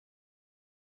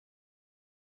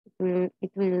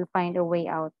 It will find a way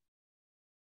out.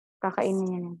 Kakainin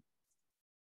niya na.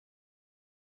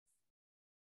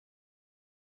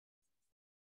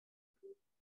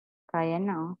 Kaya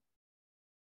na, oh.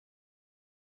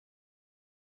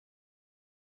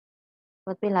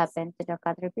 What will happen to the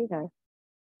caterpillar?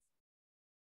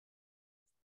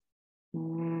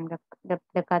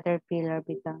 The caterpillar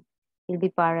will be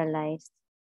paralyzed.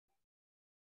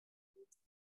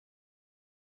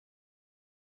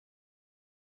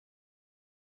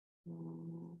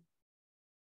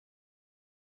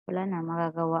 Wala na,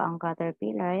 magagawa ang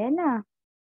caterpillar. Ayan na.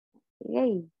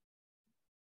 Yay.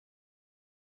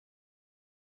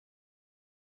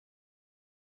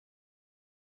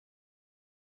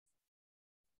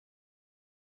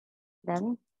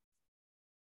 Dami.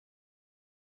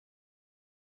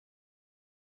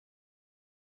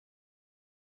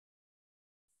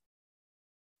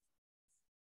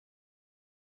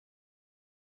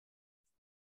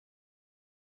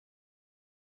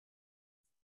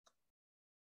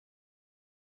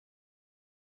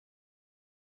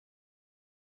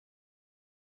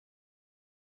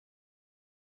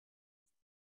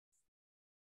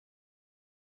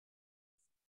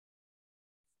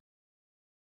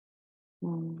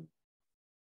 Hmm.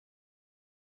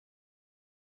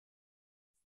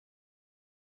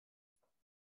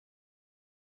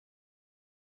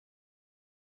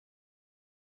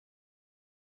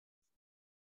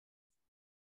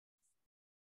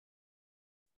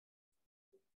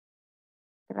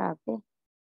 Grabe.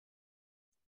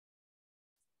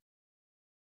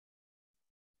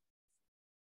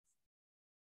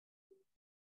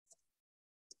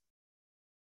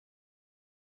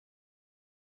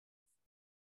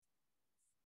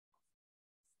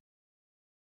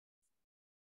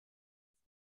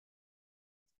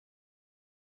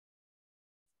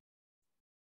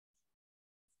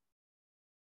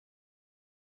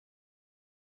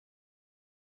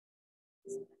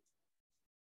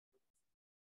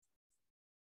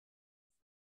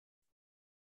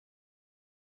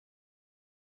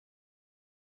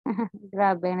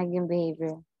 Grabe ang naging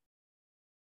behavior.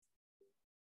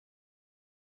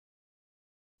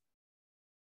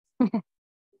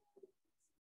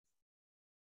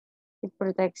 It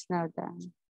protects now the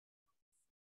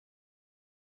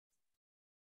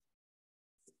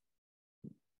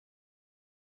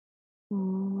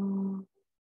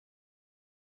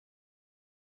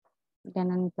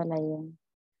Ganun pala yun.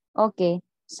 Okay.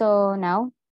 So,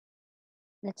 now,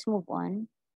 let's move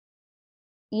on.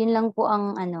 Yun lang po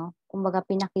ang kumbaga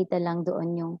pinakita lang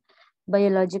doon yung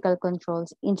biological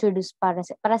controls introduced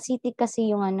parasitic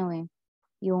kasi yung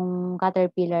yung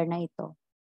caterpillar na ito.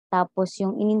 Tapos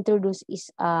yung inintroduce is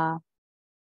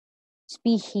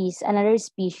another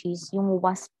species, yung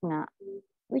wasp nga,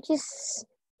 which is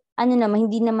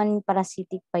hindi naman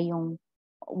parasitic pa yung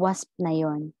wasp na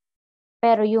yon.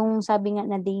 Pero yung sabi nga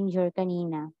na danger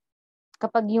kanina,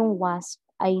 kapag yung wasp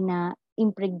ay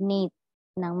na-impregnate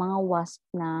ng mga wasp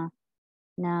na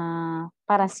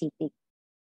parasitic.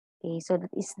 Okay, so that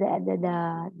is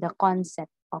the concept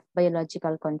of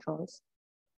biological controls.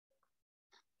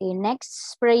 Okay,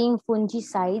 next, spraying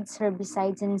fungicides,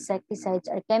 herbicides, and insecticides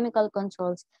are chemical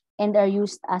controls and are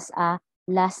used as a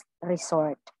last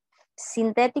resort.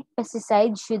 Synthetic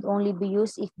pesticides should only be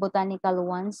used if botanical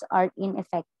ones are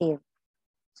ineffective.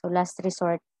 So last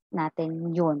resort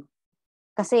natin yun.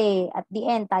 Kasi at the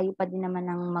end, tayo pa din naman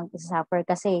ang mag-suffer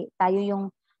kasi tayo yung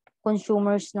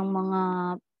consumers ng mga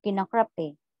kinakrap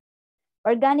eh.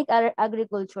 Organic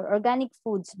agriculture, organic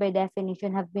foods by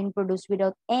definition have been produced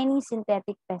without any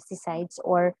synthetic pesticides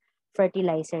or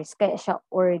fertilizers. Kaya siya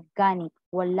organic.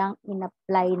 Walang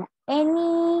in-apply na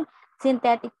any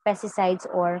synthetic pesticides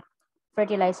or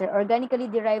fertilizer. Organically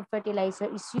derived fertilizer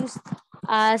is used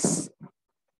as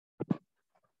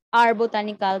our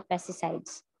botanical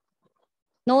pesticides.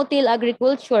 No-till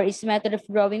agriculture is a method of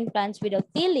growing plants without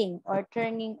tilling or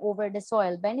turning over the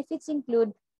soil. Benefits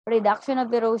include reduction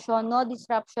of erosion, no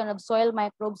disruption of soil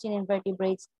microbes and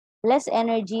invertebrates, less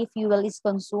energy, fuel is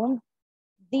consumed.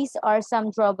 These are some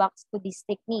drawbacks to this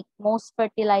technique. Most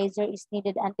fertilizer is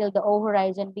needed until the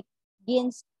horizon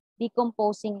begins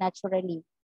decomposing naturally.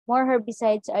 More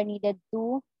herbicides are needed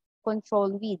to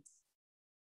control weeds.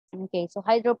 Okay, so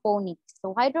hydroponics.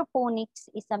 So hydroponics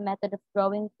is a method of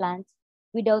growing plants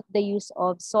without the use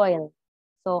of soil.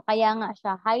 So kaya nga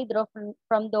siya hydro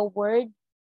from the word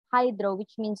hydro,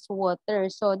 which means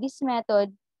water. So this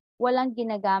method, walang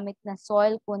ginagamit na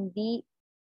soil kundi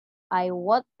ay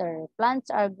water.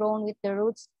 Plants are grown with the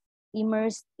roots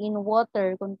immersed in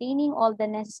water containing all the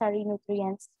necessary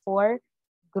nutrients for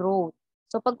growth.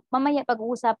 So mamaya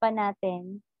pag-uusapan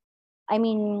natin,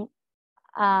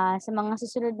 sa mga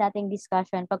susunod nating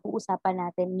discussion, pag-uusapan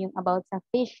natin yung about sa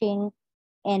fishing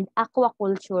and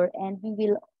aquaculture, and we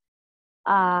will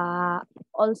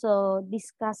also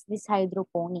discuss this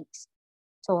hydroponics.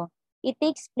 So it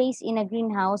takes place in a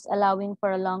greenhouse, allowing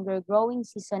for a longer growing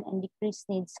season and decreased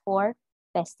needs for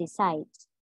pesticides.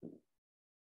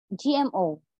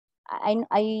 GMO.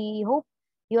 I hope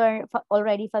you are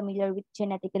already familiar with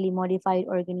genetically modified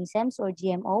organisms or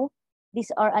GMO. These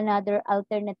are another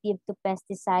alternative to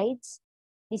pesticides.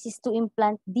 This is to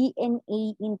implant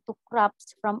DNA into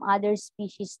crops from other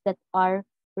species that are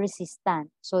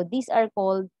resistant. So these are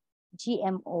called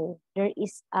GMO. There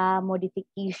is a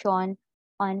modification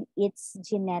on its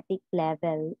genetic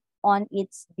level, on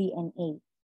its DNA.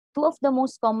 Two of the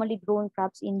most commonly grown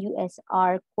crops in US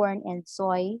are corn and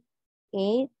soy,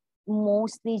 okay?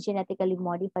 Mostly genetically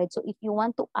modified. So if you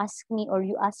want to ask me or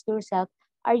you ask yourself,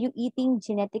 are you eating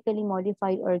genetically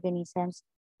modified organisms?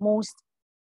 Most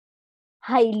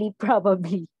highly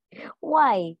probably.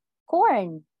 Why?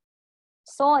 Corn,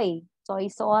 soy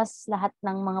sauce, lahat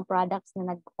ng mga products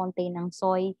na nag-contain ng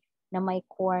soy na may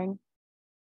corn.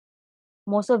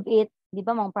 Most of it, di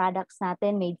ba, mga products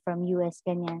natin made from US,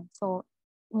 ganyan. So,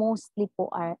 mostly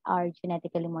po are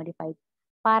genetically modified.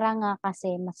 Para nga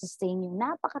kasi masustain yung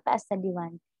napakataas na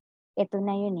demand, ito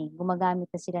na yun eh, gumagamit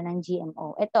na sila ng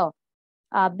GMO. Ito,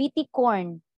 BT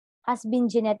corn has been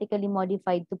genetically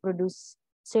modified to produce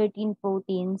certain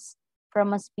proteins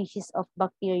from a species of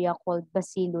bacteria called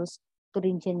Bacillus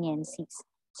thuringiensis.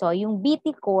 So, yung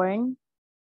BT corn,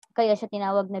 kaya siya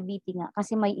tinawag na BT nga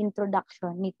kasi may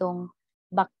introduction nitong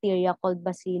bacteria called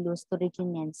Bacillus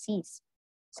thuringiensis.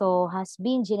 So, has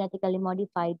been genetically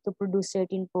modified to produce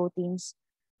certain proteins.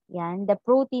 Yan. The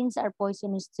proteins are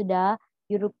poisonous to the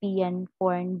European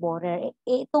corn borer.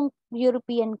 Itong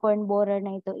European corn borer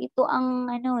na ito ang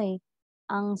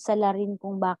ang salarin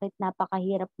kung bakit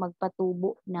napakahirap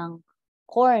magpatubo ng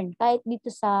corn. Kahit dito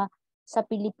sa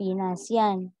Pilipinas,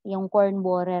 yan, yung corn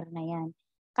borer na yan.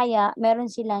 Kaya meron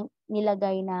silang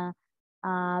nilagay na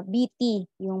BT,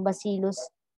 yung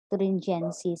Bacillus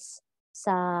thuringiensis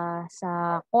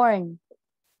sa corn.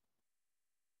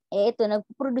 Ito,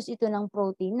 nagpo-produce ito ng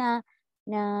protein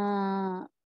na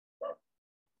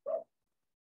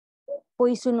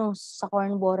poisonous sa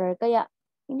corn borer. Kaya,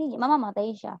 hindi,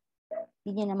 mamamatay siya.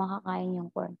 Hindi niya na makakain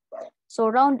yung corn. So,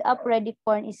 Roundup Ready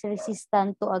corn is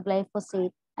resistant to a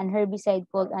glyphosate, an herbicide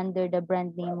called under the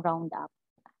brand name Roundup.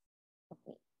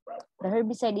 Okay. The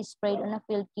herbicide is sprayed on a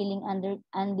field, killing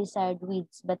undesired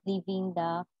weeds but leaving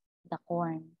the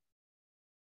corn.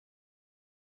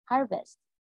 Harvest.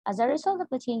 As a result of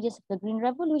the changes of the Green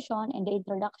Revolution and the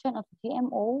introduction of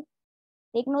GMO,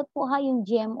 take note po ha, yung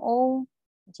GMO,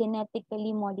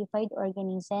 Genetically Modified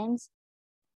Organisms,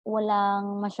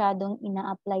 walang masyadong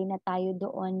ina-apply na tayo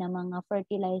doon na mga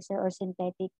fertilizer or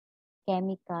synthetic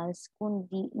chemicals,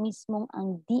 kundi mismong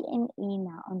ang DNA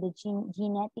na on the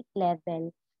genetic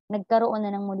level, nagkaroon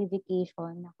na ng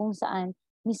modification na kung saan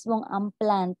mismong ang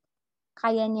plant,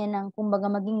 kaya niya ng kumbaga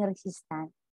maging resistant.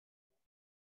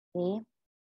 Okay?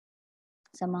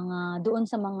 Doon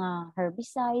sa mga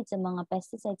herbicides, sa mga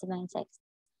pesticides, sa mga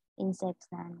insects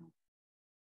na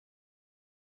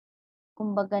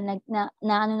kumbaga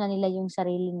naano na nila yung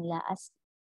sarili nila as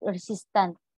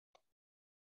resistant.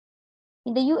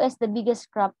 In the US, the biggest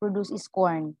crop produced is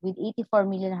corn, with 84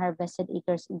 million harvested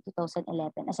acres in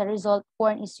 2011. As a result,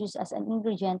 corn is used as an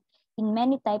ingredient in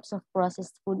many types of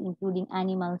processed food, including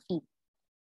animal feed.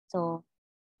 So,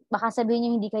 baka sabihin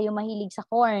niyo hindi kayo mahilig sa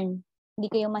corn, hindi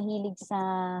kayo mahilig sa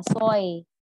soy,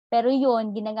 pero yun,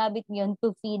 ginagamit niyo yun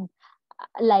to feed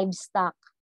livestock.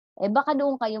 Baka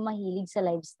doon kayo mahilig sa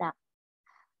livestock.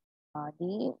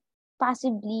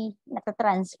 Possibly,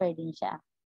 natatransfer din siya.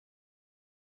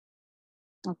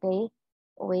 Okay?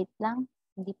 Wait lang.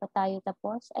 Hindi pa tayo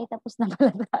tapos. Ay, tapos na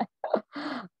pala tayo.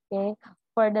 Okay?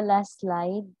 For the last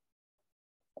slide,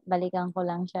 balikan ko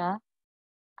lang siya.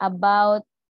 About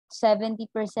 70%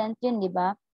 yun, di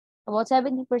ba? About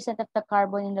 70% of the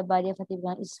carbon in the body of a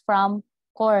tiburon is from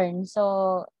corn.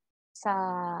 So, sa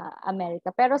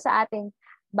Amerika. Pero sa atin,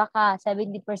 baka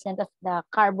 70% of the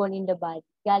carbon in the body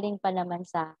galing pa naman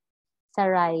sa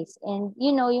rice. And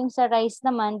yung sa rice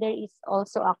naman, there is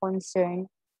also a concern,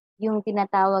 yung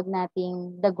tinatawag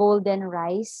nating the golden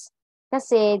rice.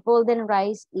 Kasi golden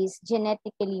rice is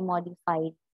genetically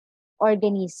modified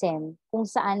organism, kung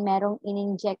saan merong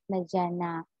in-inject na dyan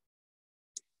na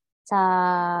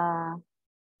sa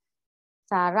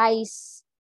rice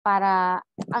para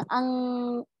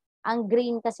ang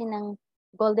grain kasi ng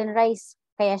golden rice,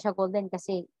 kaya siya golden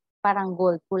kasi parang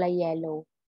gold, kulay yellow.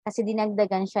 Kasi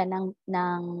dinagdagan siya ng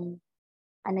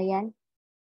ano yan?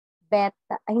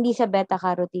 Hindi siya beta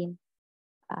carotene.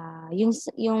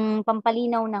 Yung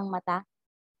pampalinaw ng mata.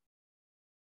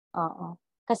 Oo.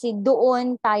 Kasi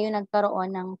doon tayo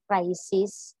nagkaroon ng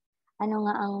crisis. Ano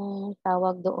nga ang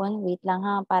tawag doon? Wait lang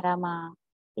ha, para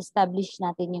ma-establish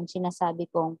natin yung sinasabi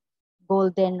kong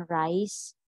golden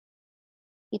rice.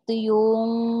 Ito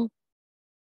yung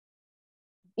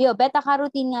beta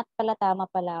carotene nga pala, tama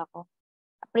pala ako.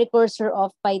 Precursor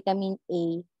of vitamin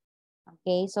A.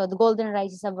 Okay, so the golden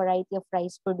rice is a variety of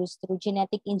rice produced through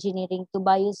genetic engineering to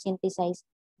biosynthesize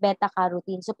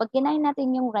beta-carotene. So pag kinain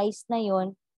natin yung rice na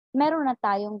yon, meron na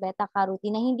tayong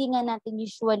beta-carotene na hindi nga natin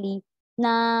usually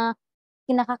na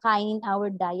kinakakain in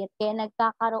our diet. Kaya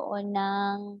nagkakaroon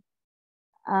ng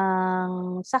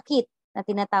sakit na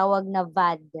tinatawag na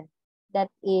VAD. That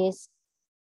is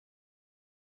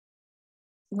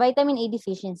vitamin A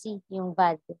deficiency, yung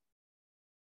VAD.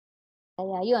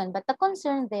 Kaya yun. But the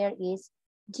concern there is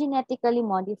genetically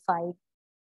modified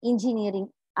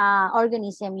engineering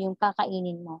organism yung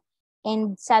kakainin mo.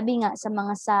 And sabi nga sa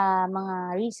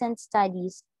mga recent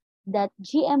studies that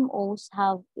GMOs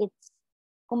have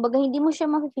kumbaga hindi mo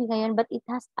siya ma-feel ngayon, but it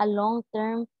has a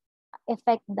long-term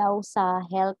effect daw sa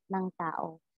health ng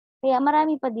tao. Kaya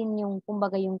marami pa din yung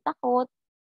kumbaga yung takot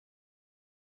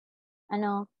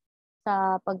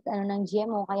sa ng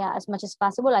GMO, kaya as much as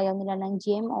possible ayaw nila ng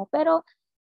GMO. Pero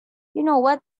you know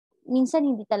what, minsan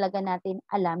hindi talaga natin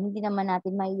alam, hindi naman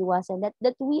natin maiiwasan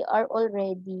that we are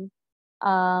already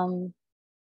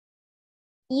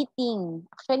eating.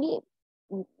 Actually,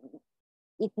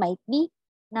 it might be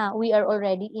na we are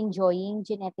already enjoying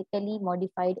genetically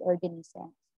modified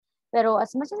organisms. Pero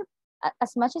as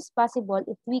much as possible,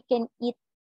 if we can eat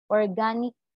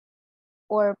organic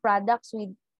or products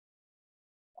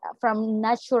from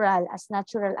natural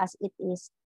as it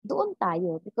is, doon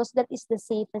tayo, because that is the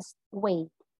safest way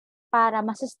para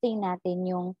ma-sustain natin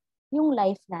yung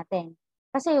life natin.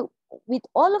 Kasi with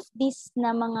all of this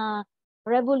na mga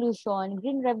revolution,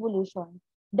 green revolution,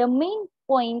 the main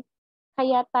point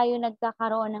kaya tayo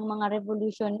nagkakaroon ng mga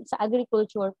revolution sa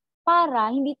agriculture para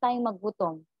hindi tayo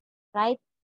maggutom. Right?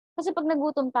 Kasi pag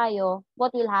nagutom tayo, what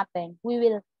will happen? We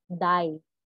will die.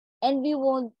 And we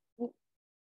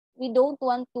don't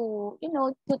want to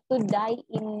die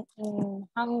in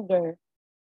hunger.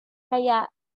 Kaya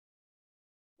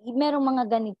merong mga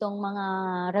ganitong mga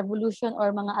revolution or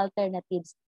mga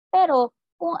alternatives. Pero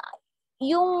kung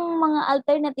yung mga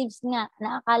alternatives nga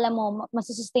na akala mo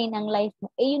masusustain ang life mo,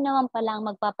 eh yun naman pala ang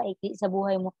magpapaikli sa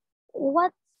buhay mo.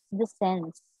 What's the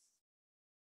sense?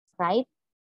 Right?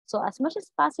 So as much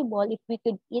as possible, if we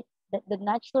could eat the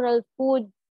natural food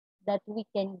that we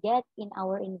can get in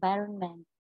our environment,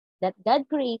 that God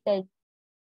created,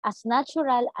 as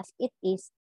natural as it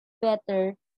is,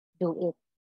 better do it.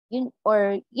 Yun,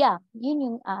 or yeah, yun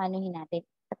yung aanuhin natin.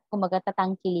 At kumaga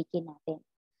tatangkilikin natin.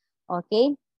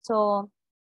 Okay? So,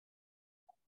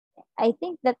 I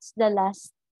think that's the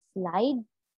last slide.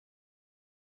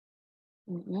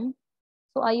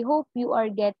 So I hope you are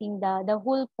getting the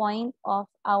whole point of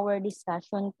our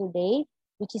discussion today,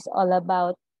 which is all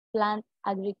about plant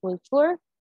agriculture.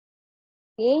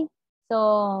 Okay?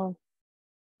 So,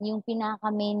 yung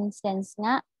pinaka-main sense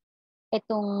nga,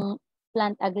 itong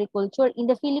plant agriculture. In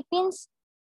the Philippines,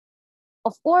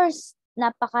 of course,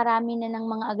 napakarami na ng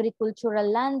mga agricultural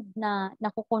land na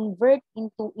naku-convert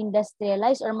into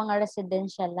industrialized or mga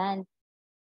residential land.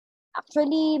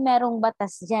 Actually, merong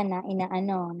batas dyan na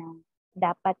inaano na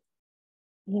dapat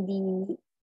hindi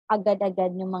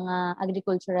agad-agad yung mga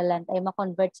agricultural land ay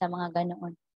ma-convert sa mga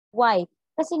ganoon. Why?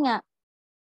 Kasi nga,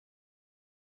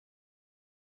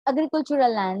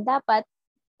 agricultural land, dapat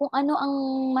kung ano ang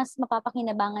mas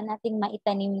mapapakinabangan nating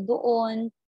maitanim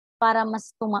doon para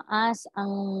mas tumaas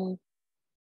ang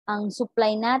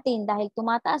supply natin. Dahil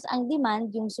tumataas ang demand,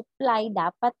 yung supply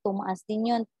dapat tumaas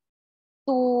din yun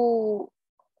to,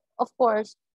 of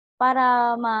course,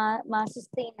 para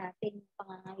ma-sustain natin yung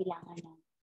pangangailangan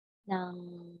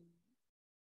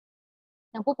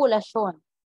ng populasyon.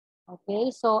 Okay?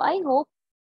 So, I hope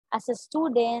as a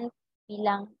student,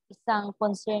 bilang isang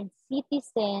concerned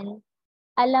citizen,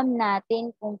 alam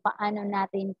natin kung paano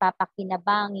natin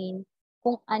papakinabangin,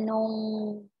 kung anong,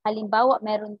 halimbawa,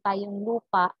 meron tayong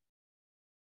lupa,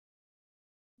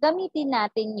 gamitin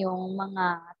natin yung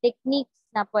mga techniques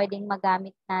na pwedeng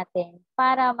magamit natin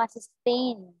para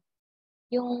ma-sustain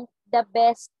yung the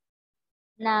best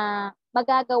na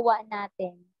magagawa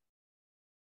natin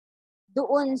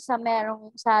doon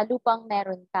sa lupang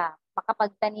meron ka.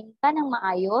 Makapagtanim ka ng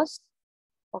maayos.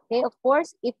 Okay, of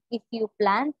course, if you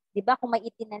plant, 'di ba, kung may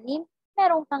itinanim,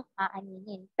 meron kang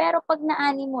aanihin. Pero pag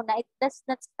naani mo na, it does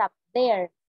not stop there.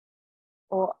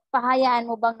 O pahayaan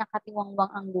mo bang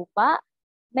nakatiwangwang ang lupa?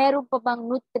 Meron pa bang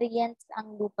nutrients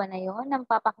ang lupa na 'yon nang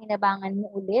papakinabangan mo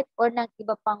ulit or ng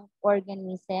iba pang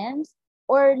organisms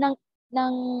or ng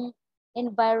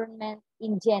environment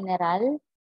in general?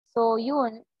 So,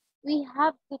 yun, we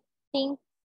have to think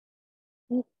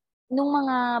nung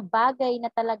mga bagay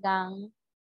na talagang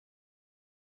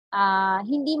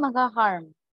hindi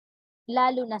mag-harm,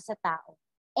 lalo na sa tao,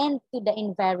 and to the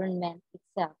environment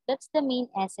itself. That's the main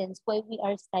essence why we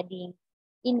are studying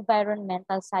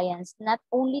environmental science, not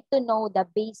only to know the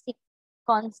basic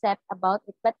concept about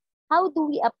it, but how do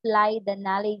we apply the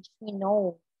knowledge we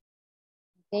know,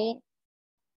 okay,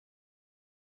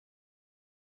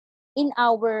 in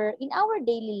our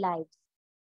daily lives.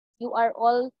 You are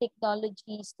all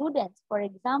technology students, for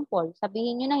example.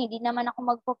 Sabihin nyo na, hindi naman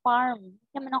ako magpa-farm.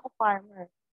 Hindi naman ako farmer.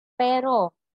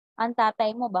 Pero, ang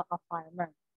tatay mo baka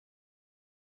farmer.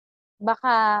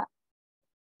 Baka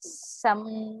some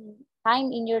time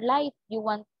in your life, you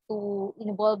want to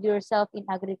involve yourself in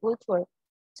agriculture.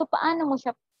 So, paano mo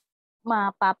siya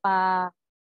mapapalago?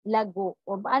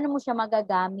 O paano mo siya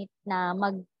magagamit na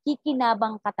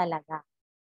magkikinabang ka talaga?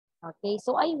 Okay,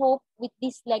 so I hope with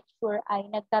this lecture ay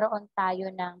nagkaroon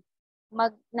tayo ng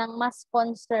mas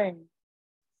concern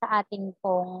sa ating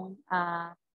pong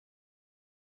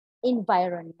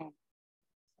environment.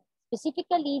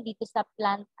 Specifically dito sa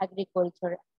plant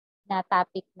agriculture na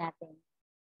topic natin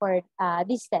for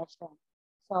this session.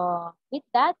 So with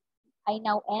that, I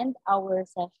now end our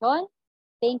session.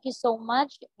 Thank you so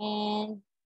much and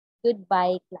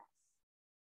goodbye, class.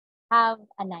 Have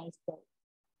a nice day.